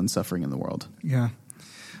evil and suffering in the world. Yeah.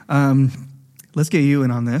 Let's get you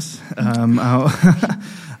in on this. What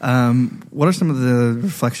are some of the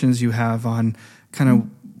reflections you have on kind of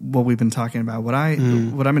what we've been talking about? What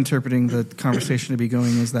I'm interpreting the conversation to be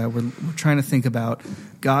going is that we're trying to think about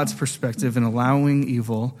God's perspective in allowing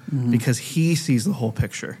evil because he sees the whole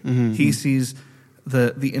picture. He sees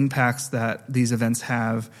the impacts that these events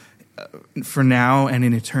have for now and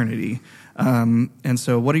in eternity. And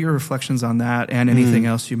so what are your reflections on that and anything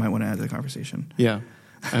else you might want to add to the conversation? Yeah,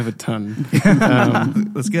 I have a ton.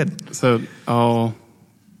 That's good. So I'll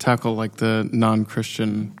tackle like the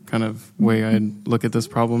non-Christian kind of way I'd look at this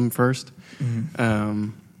problem first.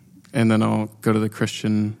 And then I'll go to the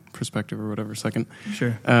Christian perspective or whatever second.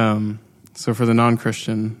 Sure. So for the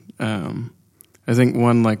non-Christian, I think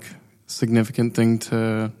one like significant thing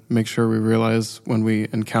to make sure we realize when we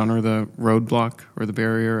encounter the roadblock or the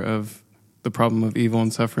barrier of the problem of evil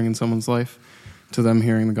and suffering in someone's life to them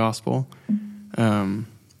hearing the gospel,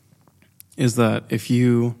 is that if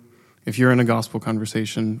you're in a gospel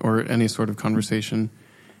conversation or any sort of conversation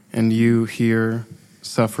and you hear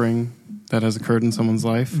suffering that has occurred in someone's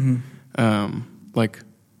life, like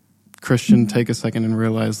Christian, take a second and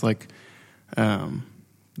realize like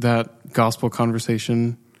that gospel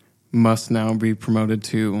conversation must now be promoted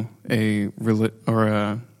to an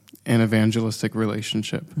evangelistic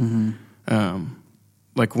relationship.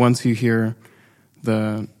 Like once you hear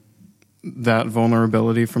that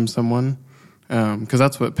vulnerability from someone, because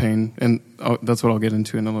that's what pain, and that's what I'll get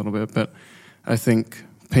into in a little bit, but I think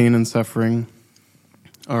pain and suffering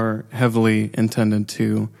are heavily intended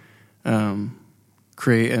to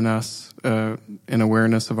create in us an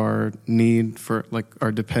awareness of our need for, like,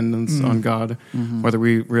 our dependence on God, whether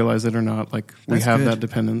we realize it or not. Like, we That's have good. that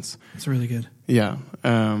dependence. That's really good. Yeah.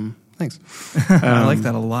 Thanks. I like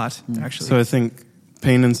that a lot, actually. So I think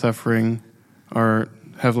pain and suffering are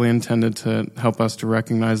heavily intended to help us to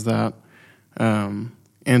recognize that, and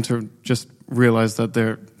to just realize that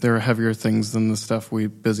there are heavier things than the stuff we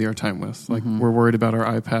busy our time with. Like we're worried about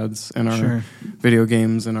our iPads and our video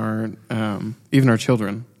games and our even our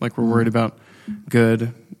children. Like we're worried about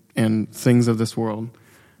good and things of this world.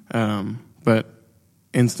 But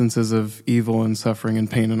instances of evil and suffering and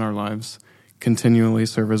pain in our lives continually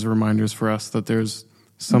serve as reminders for us that there's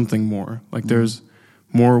something more. Like there's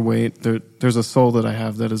more weight. There's a soul that I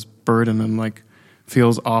have that is burdened and like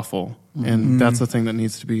feels awful. And that's the thing that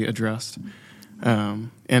needs to be addressed.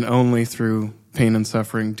 And only through pain and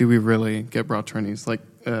suffering do we really get brought to our knees. Like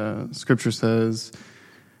Scripture says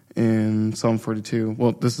in Psalm 42,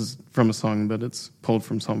 well, this is from a song, but it's pulled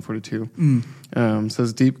from Psalm 42.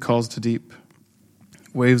 Says, deep calls to deep,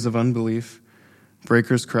 waves of unbelief,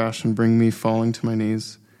 breakers crash and bring me falling to my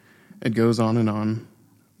knees. It goes on,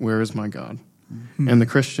 where is my God? And the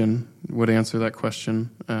Christian would answer that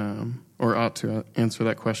question, or ought to answer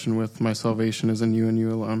that question with, my salvation is in you and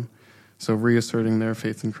you alone. So reasserting their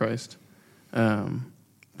faith in Christ.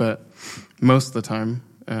 But most of the time,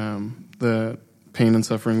 the pain and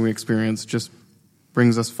suffering we experience just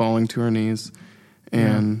brings us falling to our knees.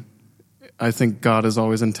 And I think God is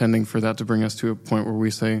always intending for that to bring us to a point where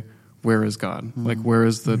we say, where is God? Like, where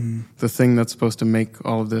is the thing that's supposed to make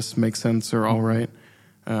all of this make sense or all right?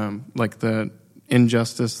 Like the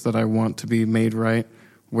injustice that I want to be made right,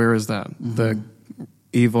 where is that? The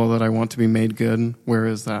evil that I want to be made good, where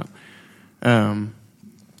is that?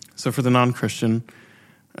 So for the non-Christian,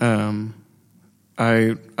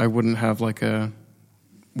 I wouldn't have like a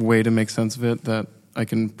way to make sense of it that I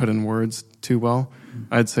can put in words too well.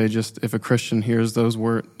 I'd say just if a Christian hears those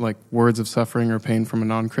words of suffering or pain from a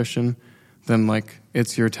non-Christian, then like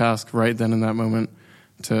it's your task right then in that moment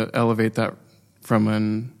to elevate that from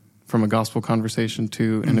a gospel conversation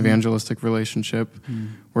to an evangelistic relationship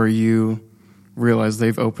where you realize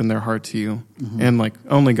they've opened their heart to you. And like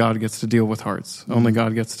only God gets to deal with hearts. Only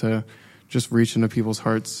God gets to just reach into people's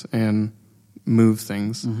hearts and move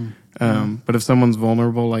things. But if someone's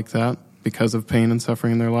vulnerable like that because of pain and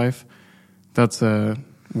suffering in their life, that's a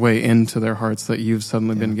way into their hearts that you've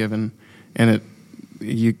suddenly been given, and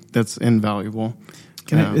that's invaluable.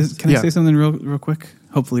 Can I say something real quick?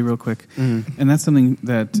 Hopefully real quick. And that's something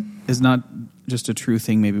that is not just a true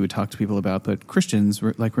thing maybe we talk to people about, but Christians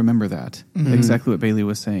remember that. Exactly what Bailey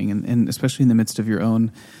was saying, and especially in the midst of your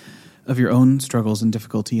own your own struggles and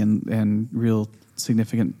difficulty and real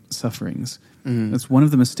significant sufferings. That's one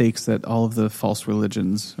of the mistakes that all of the false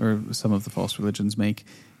religions, or some of the false religions, make,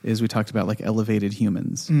 is we talked about like elevated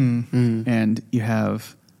humans. And you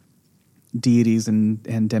have deities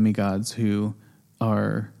and demigods who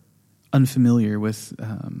are unfamiliar with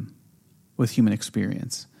human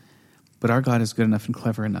experience. But our God is good enough and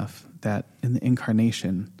clever enough that in the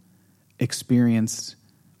incarnation experienced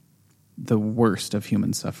the worst of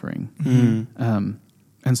human suffering.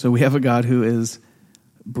 And so we have a God who is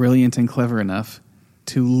brilliant and clever enough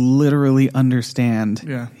to literally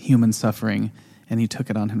understand human suffering, and he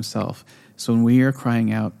took it on himself. So when we are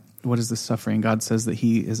crying out, what is this suffering? God says that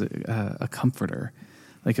he is a comforter.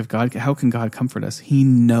 Like, if God, how can God comfort us? He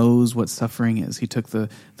knows what suffering is. He took the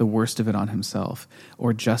worst of it on himself.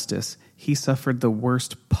 Or justice. He suffered the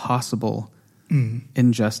worst possible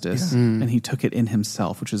injustice, and he took it in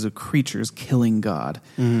himself, which is a creature's killing God.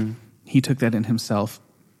 He took that in himself.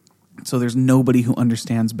 So there's nobody who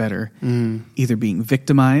understands better, either being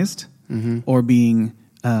victimized or being,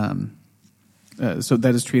 so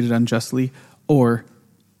that is treated unjustly, or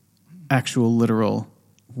actual literal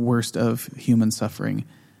worst of human suffering.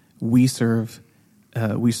 We serve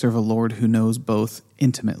a Lord who knows both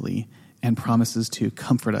intimately and promises to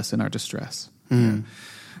comfort us in our distress.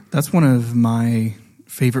 That's one of my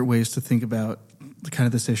favorite ways to think about kind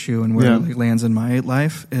of this issue and where it lands in my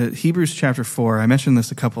life. Hebrews chapter 4, I mentioned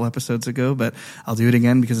this a couple episodes ago, but I'll do it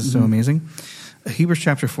again because it's so amazing. Hebrews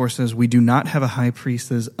chapter 4 says, we do not have a high priest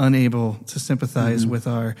that is unable to sympathize with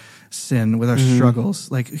our sin, with our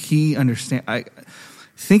struggles. Like, he understands. I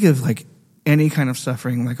think of like any kind of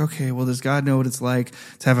suffering, like, okay, well, does God know what it's like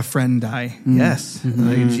to have a friend die? Yes.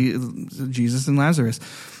 Like Jesus and Lazarus.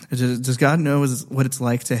 Does God know what it's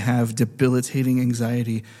like to have debilitating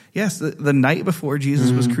anxiety? Yes. The night before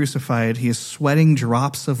Jesus was crucified, he is sweating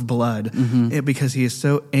drops of blood because he is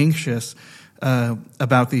so anxious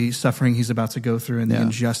about the suffering he's about to go through and the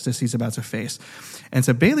injustice he's about to face. And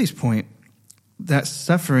to Bailey's point, that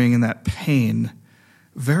suffering and that pain,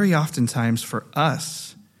 very oftentimes for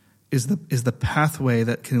us, is the pathway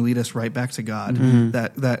that can lead us right back to God.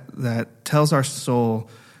 That tells our soul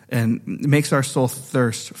and makes our soul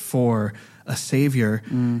thirst for a Savior.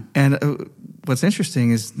 And what's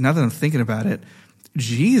interesting is, now that I'm thinking about it,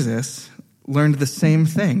 Jesus learned the same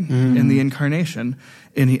thing in the incarnation.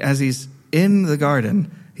 And as he's in the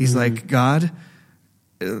garden, he's like, God,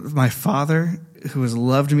 my Father who has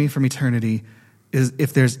loved me from eternity, is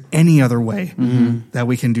if there's any other way that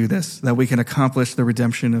we can do this, that we can accomplish the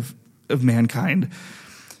redemption of mankind,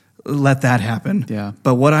 let that happen. Yeah.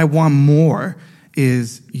 But what I want more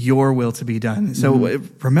is your will to be done. So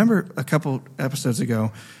remember a couple episodes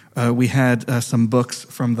ago, we had some books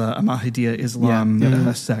from the Ahmadiyya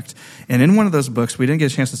Islam sect. And in one of those books, we didn't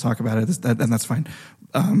get a chance to talk about it, and that's fine,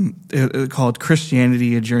 called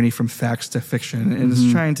Christianity, A Journey from Facts to Fiction. And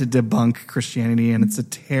it's trying to debunk Christianity, and it's a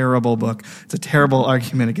terrible book. It's a terrible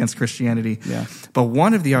argument against Christianity. Yeah. But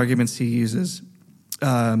one of the arguments he uses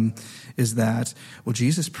is that, well,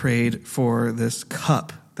 Jesus prayed for this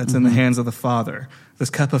cup that's in the hands of the Father, this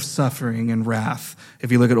cup of suffering and wrath.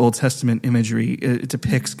 If you look at Old Testament imagery, it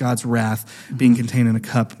depicts God's wrath being contained in a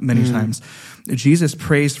cup many times. Jesus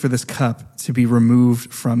prays for this cup to be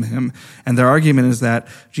removed from him. And their argument is that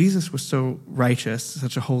Jesus was so righteous,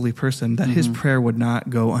 such a holy person, that his prayer would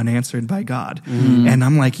not go unanswered by God. And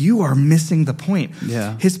I'm like, you are missing the point.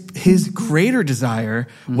 Yeah. His greater desire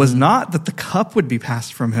was not that the cup would be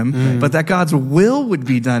passed from him, but that God's will would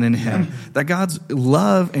be done in him, that God's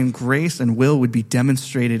love and grace and will would be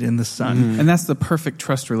demonstrated in the Son. And that's the perfect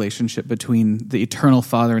trust relationship between the eternal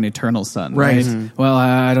Father and eternal Son. Right. Well,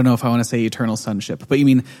 I don't know if I want to say eternal sonship, but you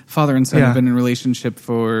mean Father and Son have been in relationship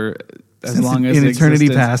for as long as in eternity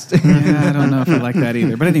past. I don't know if I like that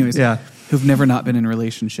either. But anyways, who've never not been in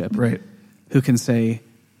relationship, right? Who can say,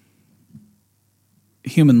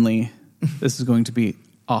 humanly, this is going to be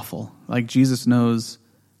awful. Like, Jesus knows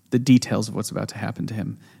the details of what's about to happen to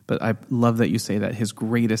him. But I love that you say that his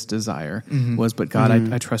greatest desire was, but God,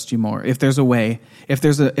 I trust you more. If there's a way, if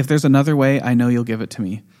there's another way, I know you'll give it to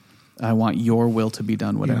me. I want your will to be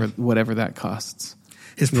done, whatever that costs.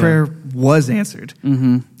 His prayer was answered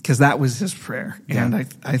because that was his prayer. And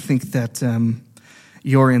I think that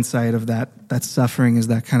your insight of that suffering is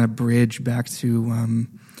that kind of bridge back to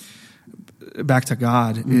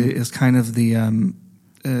God is kind of the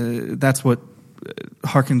that's what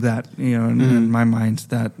hearkened that, in my mind,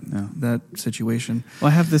 that situation. Well,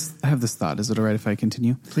 I have this thought. Is it all right if I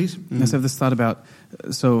continue? Please. I just have this thought about,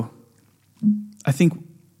 so I think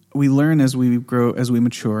we learn as we grow, as we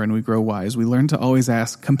mature and we grow wise, we learn to always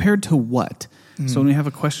ask, compared to what? So when we have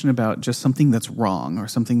a question about just something that's wrong or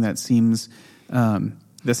something that seems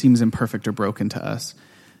imperfect or broken to us,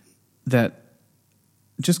 that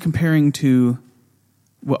just comparing to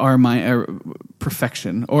our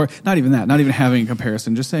perfection, or not even that, not even having a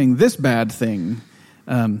comparison, just saying this bad thing,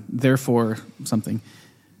 therefore something.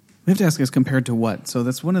 We have to ask, is compared to what? So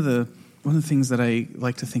that's one of the things that I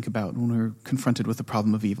like to think about when we're confronted with the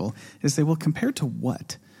problem of evil, is say, well, compared to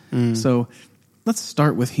what? So let's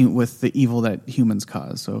start with the evil that humans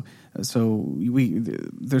cause. So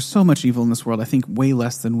there's so much evil in this world. I think way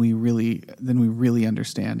less than we really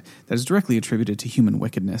understand, that is directly attributed to human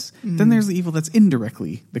wickedness. Then there's the evil that's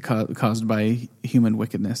indirectly caused by human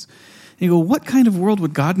wickedness. And you go, what kind of world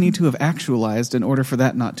would God need to have actualized in order for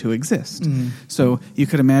that not to exist? So you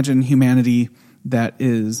could imagine humanity that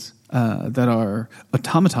are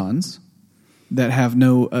automatons, that have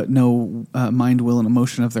no mind, will, and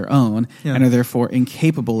emotion of their own, and are therefore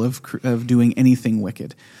incapable of doing anything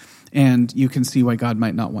wicked. And you can see why God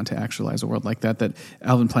might not want to actualize a world like that. That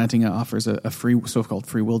Alvin Plantinga offers a so-called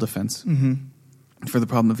free will defense for the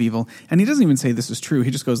problem of evil. And he doesn't even say this is true.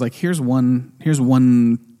 He just goes like, here's one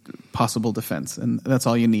possible defense, and that's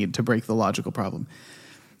all you need to break the logical problem.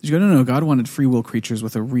 You go, no, God wanted free will creatures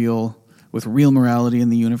with real morality in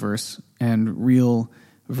the universe and real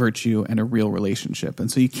virtue and a real relationship. And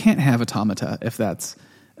so you can't have automata if that's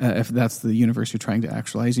the universe you're trying to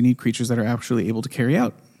actualize. You need creatures that are actually able to carry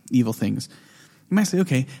out evil things. You might say,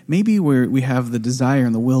 okay, maybe we have the desire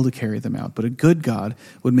and the will to carry them out, but a good God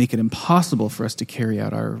would make it impossible for us to carry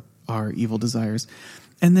out our evil desires.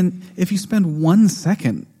 And then if you spend 1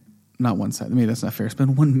 second, not 1 second, maybe that's not fair,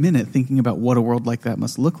 spend 1 minute thinking about what a world like that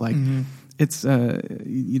must look like, it's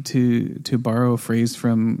to borrow a phrase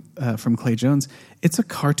from Clay Jones, it's a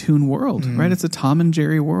cartoon world, right? It's a Tom and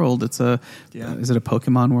Jerry world. Is it a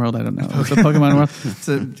Pokemon world? I don't know. It's a Pokemon world.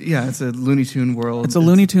 It's a Looney Tune world. It's a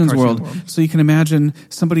Looney Tunes world. So you can imagine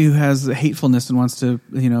somebody who has hatefulness and wants to,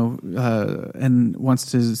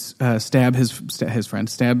 stab his friend,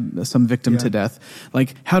 stab some victim to death.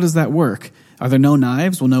 Like, how does that work? Are there no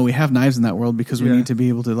knives? Well, no, we have knives in that world because we need to be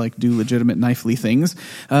able to do legitimate knifely things.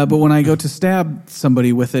 But when I go to stab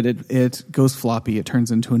somebody with it goes floppy. It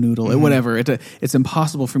turns into a noodle. Whatever. It's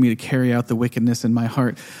impossible for me to carry out the wickedness in my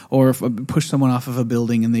heart, or if I push someone off of a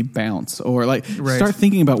building and they bounce, or start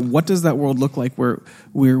thinking about what does that world look like where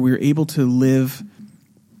we're able to live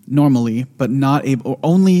normally, but not able,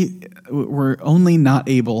 we're only not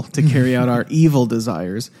able to carry out our evil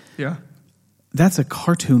desires. Yeah. That's a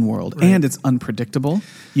cartoon world, and it's unpredictable.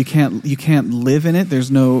 You can't live in it. There's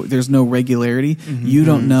no regularity. You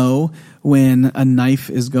don't know when a knife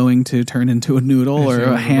is going to turn into a noodle, or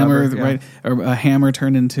a hammer, right? Or a hammer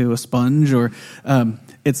turn into a sponge, or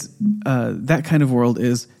it's that kind of world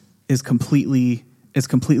is completely. It's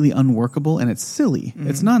completely unworkable, and it's silly.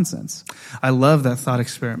 It's nonsense. I love that thought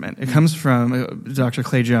experiment. It comes from Dr.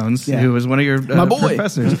 Clay Jones, who was one of your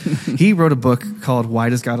professors. He wrote a book called Why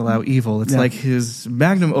Does God Allow Evil? It's like his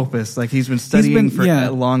magnum opus. Like, he's been studying for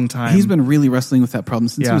a long time. He's been really wrestling with that problem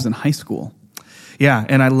since he was in high school. Yeah,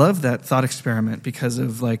 and I love that thought experiment because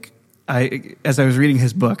of as I was reading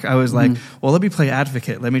his book, I was like, well, let me play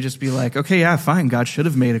advocate. Let me just be like, okay, yeah, fine. God should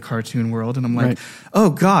have made a cartoon world. And I'm like, oh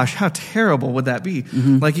gosh, how terrible would that be?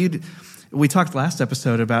 We talked last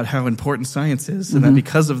episode about how important science is, and that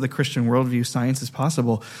because of the Christian worldview, science is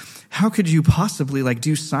possible. How could you possibly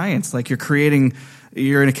do science? Like,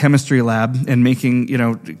 you're in a chemistry lab and making,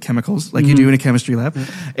 chemicals like you do in a chemistry lab.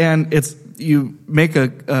 And you make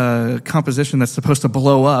a composition that's supposed to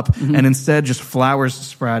blow up, and instead just flowers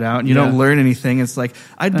sprout out, and you don't learn anything. It's like,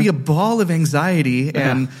 I'd be a ball of anxiety,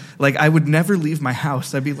 and I would never leave my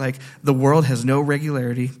house. I'd be like, the world has no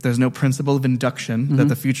regularity. There's no principle of induction, that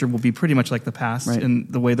the future will be pretty much like the past in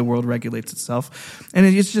the way the world regulates itself. And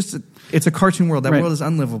it's a cartoon world. That world is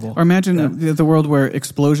unlivable. Or imagine the world where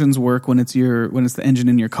explosions work when it's the engine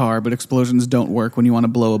in your car, but explosions don't work when you want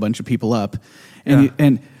to blow a bunch of people up.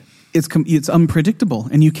 And it's unpredictable,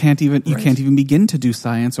 and you can't even begin to do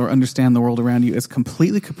science or understand the world around you. It's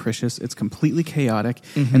completely capricious. It's completely chaotic,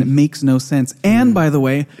 and it makes no sense. And by the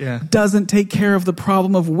way, doesn't take care of the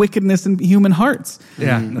problem of wickedness in human hearts.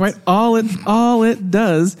 Right. All it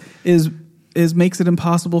does is makes it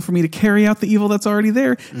impossible for me to carry out the evil that's already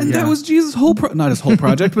there. And that was Jesus' whole not his whole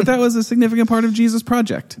project, but that was a significant part of Jesus'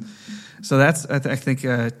 project. So that's, I think,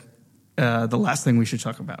 the last thing we should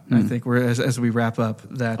talk about. I think as we wrap up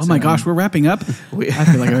that. Oh my gosh, we're wrapping up? I feel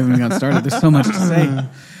like I haven't even gotten started. There's so much to say.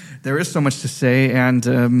 There is so much to say,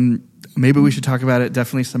 and maybe we should talk about it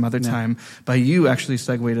definitely some other time. But you actually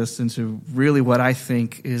segued us into really what I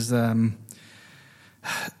think is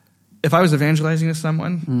if I was evangelizing to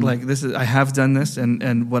someone, like I have done this,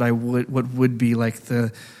 and what would be like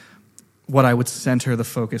what I would center the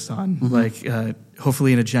focus on, like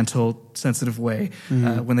hopefully in a gentle, sensitive way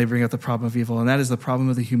when they bring up the problem of evil, and that is the problem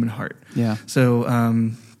of the human heart. Yeah. So,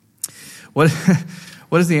 what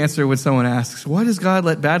is the answer when someone asks, "Why does God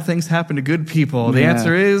let bad things happen to good people?" The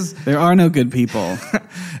answer is there are no good people.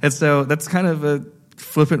 And so that's kind of a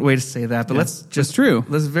flippant way to say that, but It's true.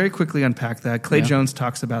 Let's very quickly unpack that. Clay Jones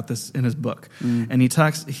talks about this in his book, and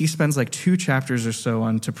he spends like 2 chapters or so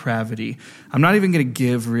on depravity. I'm not even going to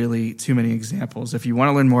give really too many examples. If you want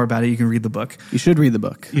to learn more about it, you can read the book. You should read the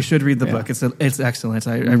book. You should read the book. It's excellent.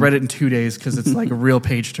 I read it in 2 days because it's like a real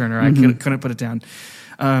page turner. I couldn't put it down.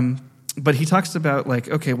 But he talks about like,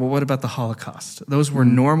 okay, well, what about the Holocaust? Those were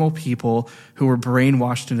normal people who were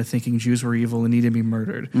brainwashed into thinking Jews were evil and needed to be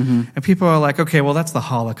murdered. And people are like, okay, well, that's the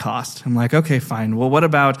Holocaust. I'm like, okay, fine. Well, what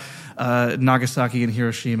about Nagasaki and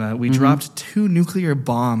Hiroshima? We dropped 2 nuclear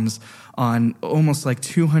bombs on almost like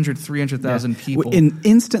 200, 300,000 people.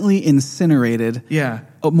 Instantly incinerated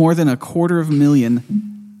more than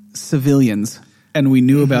 250,000 civilians. And we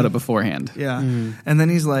knew about it beforehand. Yeah. And then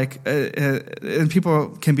he's like, and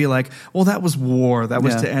people can be like, well, that was war. That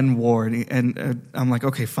was to end war. And I'm like,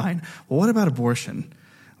 okay, fine. Well, what about abortion?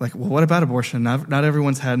 Like, well, what about abortion? Not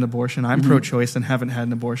everyone's had an abortion. I'm pro-choice and haven't had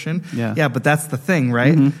an abortion. Yeah, but that's the thing,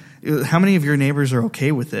 right? How many of your neighbors are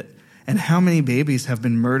okay with it? And how many babies have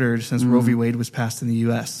been murdered since Roe v. Wade was passed in the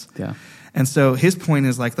U.S.? Yeah. And so his point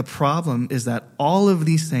is like, the problem is that all of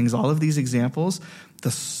these things, all of these examples,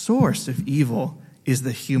 the source of evil is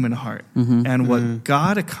the human heart. And what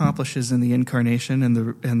God accomplishes in the incarnation and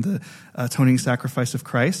the atoning sacrifice of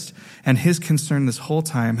Christ, and his concern this whole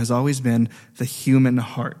time has always been the human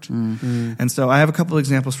heart. And so I have a couple of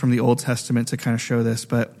examples from the Old Testament to kind of show this,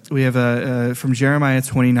 but we have from Jeremiah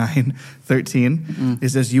 29:13. It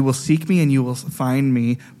says, "You will seek me and you will find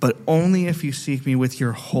me, but only if you seek me with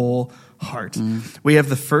your whole heart." We have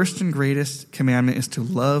the first and greatest commandment is to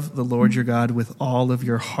love the Lord your God with all of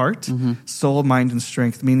your heart, soul, mind, and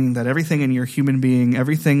strength, meaning that everything in your human being,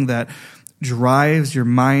 everything that drives your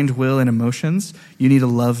mind, will, and emotions, you need to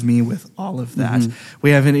love me with all of that.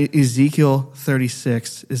 We have in Ezekiel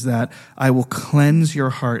 36 is that I will cleanse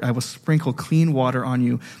your heart. I will sprinkle clean water on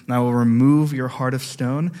you, and I will remove your heart of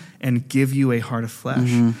stone and give you a heart of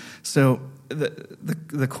flesh. So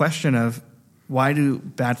the question of, why do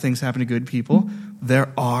bad things happen to good people? There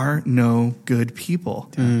are no good people.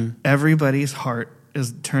 Everybody's heart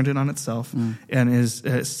is turned in on itself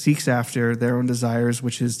and seeks after their own desires,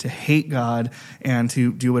 which is to hate God and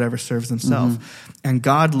to do whatever serves themselves. And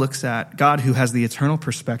God who has the eternal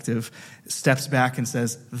perspective, steps back and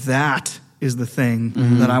says, that is the thing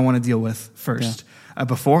that I want to deal with first.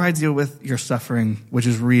 Before I deal with your suffering, which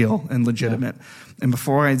is real and legitimate, and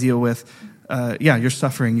before I deal with your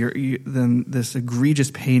suffering, then this egregious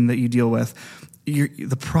pain that you deal with.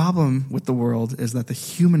 The problem with the world is that the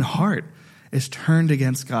human heart is turned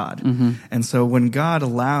against God. And so when God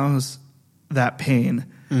allows that pain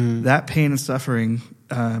and suffering,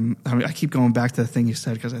 I keep going back to the thing you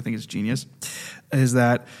said because I think it's genius, is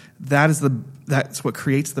that's what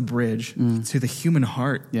creates the bridge to the human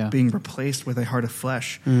heart being replaced with a heart of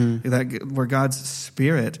flesh, where God's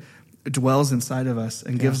Spirit dwells inside of us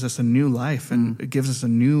and gives us a new life and it gives us a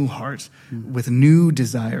new heart with new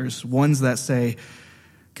desires, ones that say,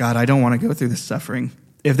 God, I don't want to go through this suffering.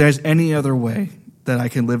 If there's any other way that I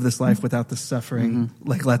can live this life without this suffering,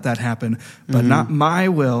 like let that happen. But not my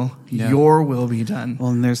will, your will be done. Well,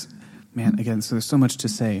 and there's so much to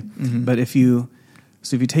say. But if you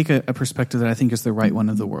take a perspective that I think is the right one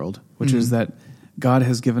of the world, which is that God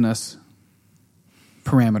has given us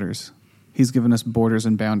parameters. He's given us borders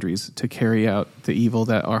and boundaries to carry out the evil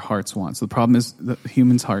that our hearts want. So the problem is the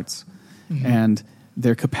humans' hearts and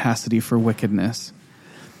their capacity for wickedness.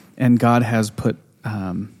 And God has put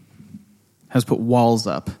walls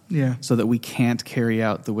up so that we can't carry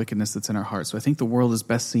out the wickedness that's in our hearts. So I think the world is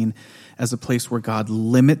best seen as a place where God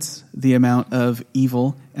limits the amount of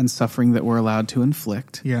evil and suffering that we're allowed to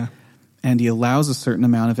inflict. And he allows a certain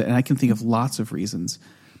amount of it. And I can think of lots of reasons.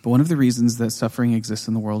 But one of the reasons that suffering exists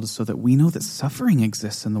in the world is so that we know that suffering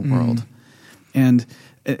exists in the world. And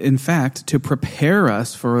in fact, to prepare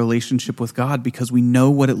us for a relationship with God, because we know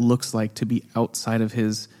what it looks like to be outside of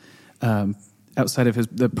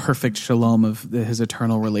the perfect shalom of his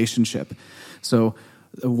eternal relationship. So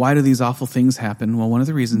why do these awful things happen? Well, one of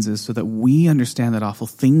the reasons is so that we understand that awful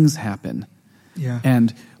things happen.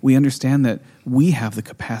 And we understand that we have the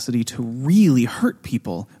capacity to really hurt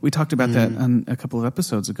people. We talked about that on a couple of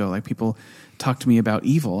episodes ago. Like, people talk to me about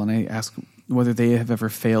evil, and I ask, whether they have ever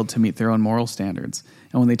failed to meet their own moral standards.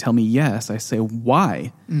 And when they tell me yes, I say,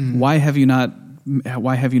 why? Why have you not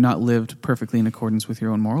lived perfectly in accordance with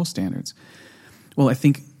your own moral standards? Well, I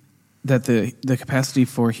think that the capacity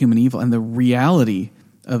for human evil and the reality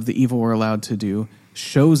of the evil we're allowed to do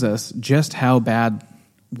shows us just how bad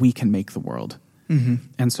we can make the world.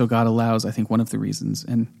 And so God allows, I think one of the reasons,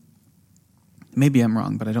 and maybe I'm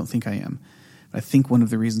wrong, but I don't think I am. I think one of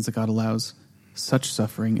the reasons that God allows such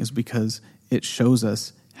suffering is because it shows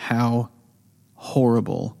us how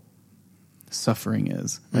horrible suffering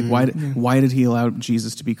is. Like, why did he allow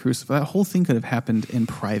Jesus to be crucified? That whole thing could have happened in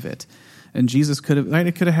private. And Jesus could have, right?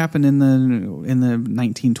 It could have happened in the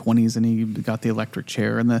 1920s and he got the electric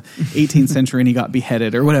chair. In the 18th century and he got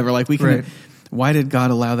beheaded or whatever. Like, we can. Right. Why did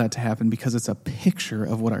God allow that to happen? Because it's a picture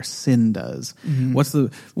of what our sin does. What's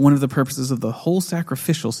one of the purposes of the whole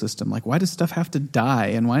sacrificial system? Like, why does stuff have to die?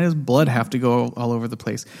 And why does blood have to go all over the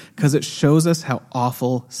place? Because it shows us how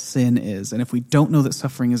awful sin is. And if we don't know that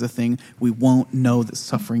suffering is a thing, we won't know that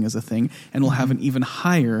suffering is a thing. And we'll have an even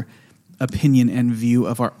higher opinion and view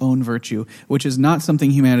of our own virtue, which is not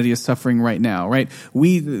something humanity is suffering right now, right?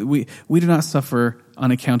 We do not suffer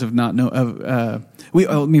on account of not know of.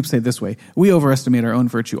 Let me say it this way: we overestimate our own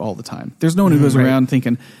virtue all the time. There's no one who goes around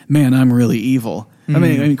thinking, "Man, I'm really evil." I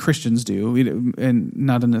mean, Christians do, and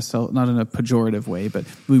not in a pejorative way, but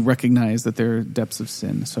we recognize that there are depths of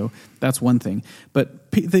sin. So that's one thing.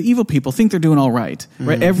 But the evil people think they're doing all right,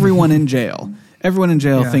 right? Everyone in jail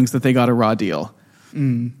thinks that they got a raw deal.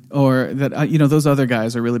 Or that those other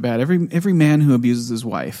guys are really bad. Every man who abuses his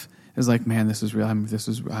wife is like, man, this is real.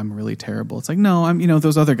 I'm really terrible. It's like, no,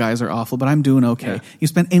 those other guys are awful, but I'm doing okay. Yeah. You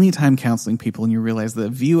spend any time counseling people, and you realize the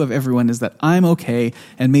view of everyone is that I'm okay,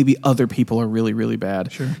 and maybe other people are really, really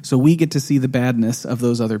bad. Sure. So we get to see the badness of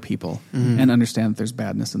those other people and understand that there's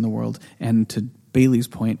badness in the world. And to Bailey's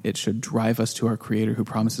point, it should drive us to our Creator, who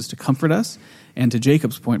promises to comfort us, and to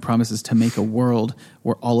Jacob's point, promises to make a world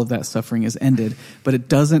where all of that suffering is ended. But it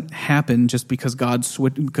doesn't happen just because God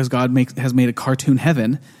has made a cartoon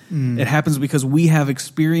heaven. It happens because we have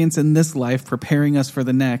experience in this life preparing us for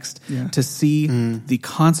the next to see the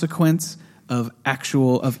consequence of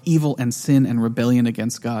evil and sin and rebellion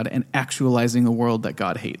against God, and actualizing a world that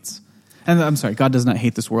God hates. And I'm sorry, God does not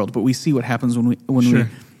hate this world, but we see what happens when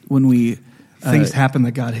we things happen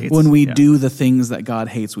that God hates. When we do the things that God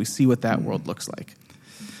hates, we see what that world looks like.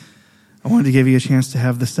 I wanted to give you a chance to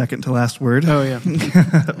have the second to last word. Oh, yeah.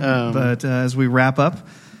 But as we wrap up,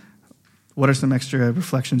 what are some extra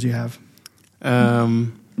reflections you have?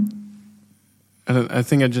 I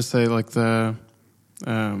think I'd just say, like, the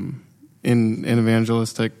in an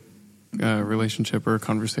evangelistic relationship or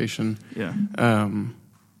conversation,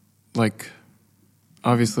 like,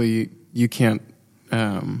 obviously you can't,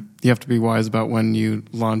 you have to be wise about when you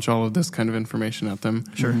launch all of this kind of information at them.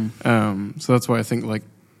 Sure. So that's why I think, like,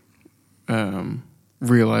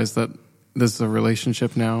 realize that this is a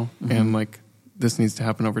relationship now, and, like, this needs to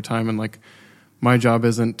happen over time. And, like, my job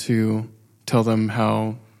isn't to tell them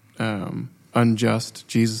how unjust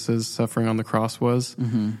Jesus' suffering on the cross was.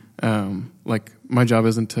 Like, my job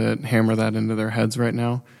isn't to hammer that into their heads right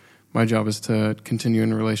now. My job is to continue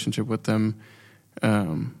in a relationship with them,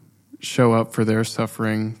 show up for their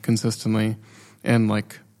suffering consistently, and,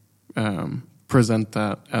 like, present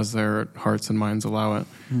that as their hearts and minds allow it.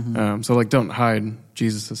 So, like, don't hide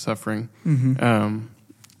Jesus' suffering.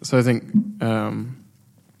 So I think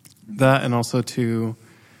that, and also to,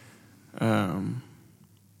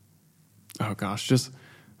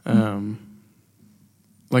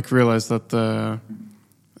 like, realize that the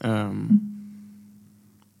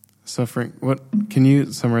suffering. What can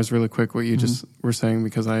you summarize really quick what you just were saying?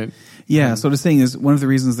 Because so what I'm saying is, one of the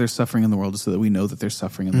reasons there's suffering in the world is so that we know that there's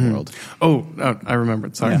suffering in the world. Oh, I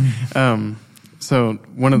remembered. Sorry. So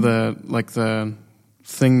one of the, like, the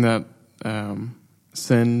thing that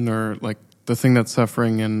sin, or, like, the thing that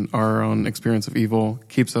suffering in our own experience of evil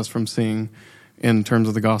keeps us from seeing in terms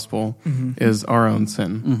of the gospel is our own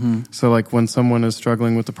sin. So, like, when someone is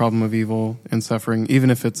struggling with the problem of evil and suffering, even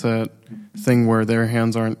if it's a thing where their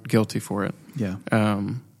hands aren't guilty for it.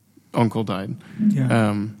 Uncle died.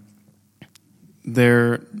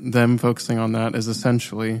 Them focusing on that is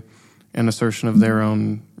essentially an assertion of their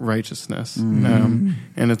own righteousness. And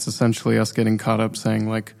it's essentially us getting caught up saying,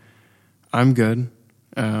 like, I'm good.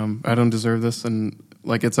 I don't deserve this. And,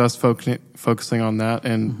 like, it's us focusing on that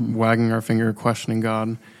and wagging our finger, questioning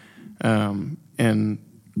God. And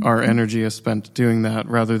our energy is spent doing that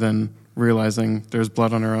rather than realizing there's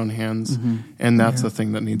blood on our own hands. And that's the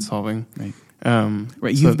thing that needs solving.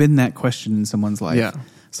 Right. You've been that question in someone's life. Yeah.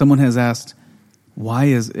 Someone has asked,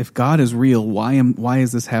 if God is real, why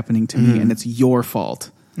is this happening to me? And it's your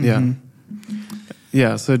fault. Yeah.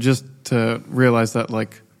 Yeah. So just to realize that,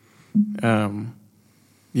 like,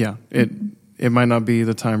 it might not be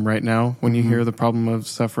the time right now when you hear the problem of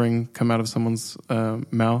suffering come out of someone's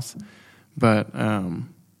mouth, but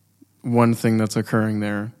one thing that's occurring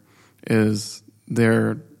there is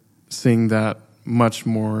they're seeing that much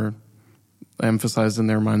more emphasized in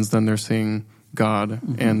their minds than they're seeing God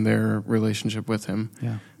and their relationship with Him.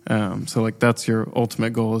 Yeah. So like that's your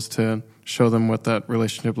ultimate goal, is to show them what that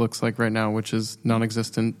relationship looks like right now, which is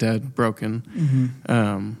non-existent, dead, broken.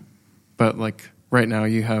 But like right now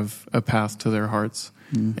you have a path to their hearts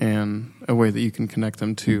and a way that you can connect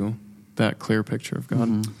them to that clear picture of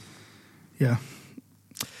God. Yeah.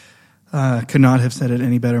 Could not have said it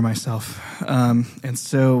any better myself. And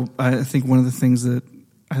so I think the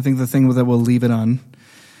thing that we'll leave it on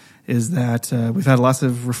is that we've had lots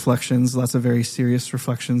of reflections, lots of very serious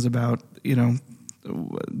reflections about,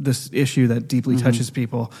 this issue that deeply touches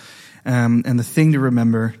people. And the thing to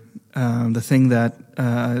remember, the thing that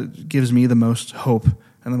gives me the most hope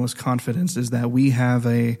and the most confidence is that we have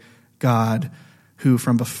a God who,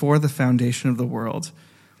 from before the foundation of the world,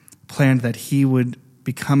 planned that He would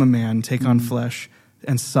become a man, take on flesh,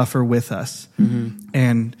 and suffer with us.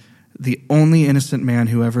 And the only innocent man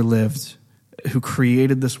who ever lived, who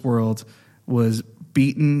created this world, was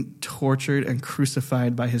beaten, tortured, and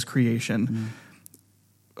crucified by His creation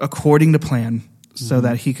according to plan, so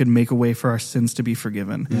that He could make a way for our sins to be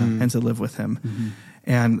forgiven and to live with Him.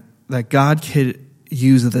 And that God could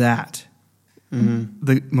use that,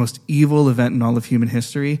 the most evil event in all of human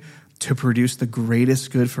history, to produce the greatest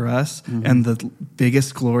good for us and the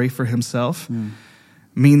biggest glory for Himself,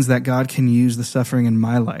 means that God can use the suffering in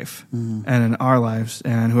my life and in our lives,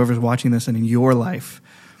 and whoever's watching this and in your life.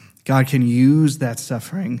 God can use that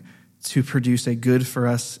suffering to produce a good for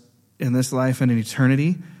us in this life and in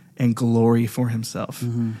eternity, and glory for Himself.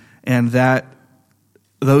 And that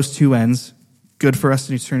those two ends, good for us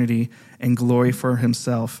in eternity and glory for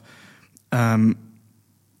Himself, in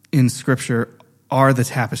Scripture are the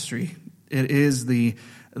tapestry. It is the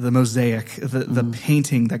mosaic, the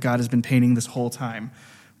painting that God has been painting this whole time.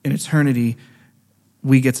 In eternity,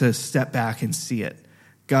 we get to step back and see it.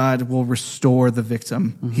 God will restore the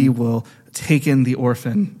victim. He will take in the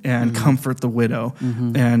orphan and comfort the widow.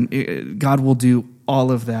 And God will do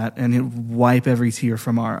all of that and wipe every tear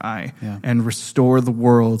from our eye and restore the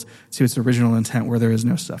world to its original intent, where there is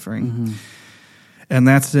no suffering. And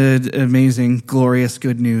that's amazing, glorious,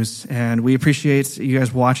 good news. And we appreciate you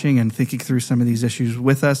guys watching and thinking through some of these issues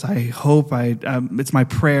with us. I hope it's my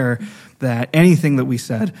prayer that anything that we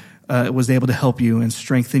said was able to help you and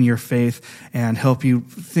strengthen your faith and help you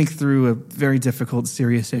think through a very difficult,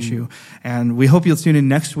 serious issue. And we hope you'll tune in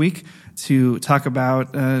next week to talk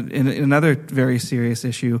about in another very serious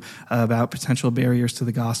issue about potential barriers to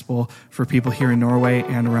the gospel for people here in Norway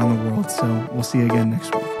and around the world. So we'll see you again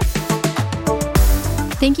next week.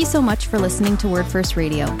 Thank you so much for listening to Word First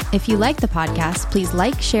Radio. If you like the podcast, please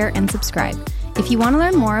like, share, and subscribe. If you want to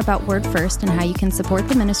learn more about Word First and how you can support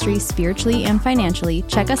the ministry spiritually and financially,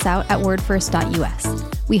 check us out at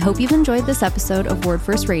wordfirst.us. We hope you've enjoyed this episode of Word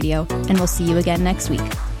First Radio, and we'll see you again next week.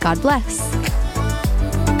 God bless.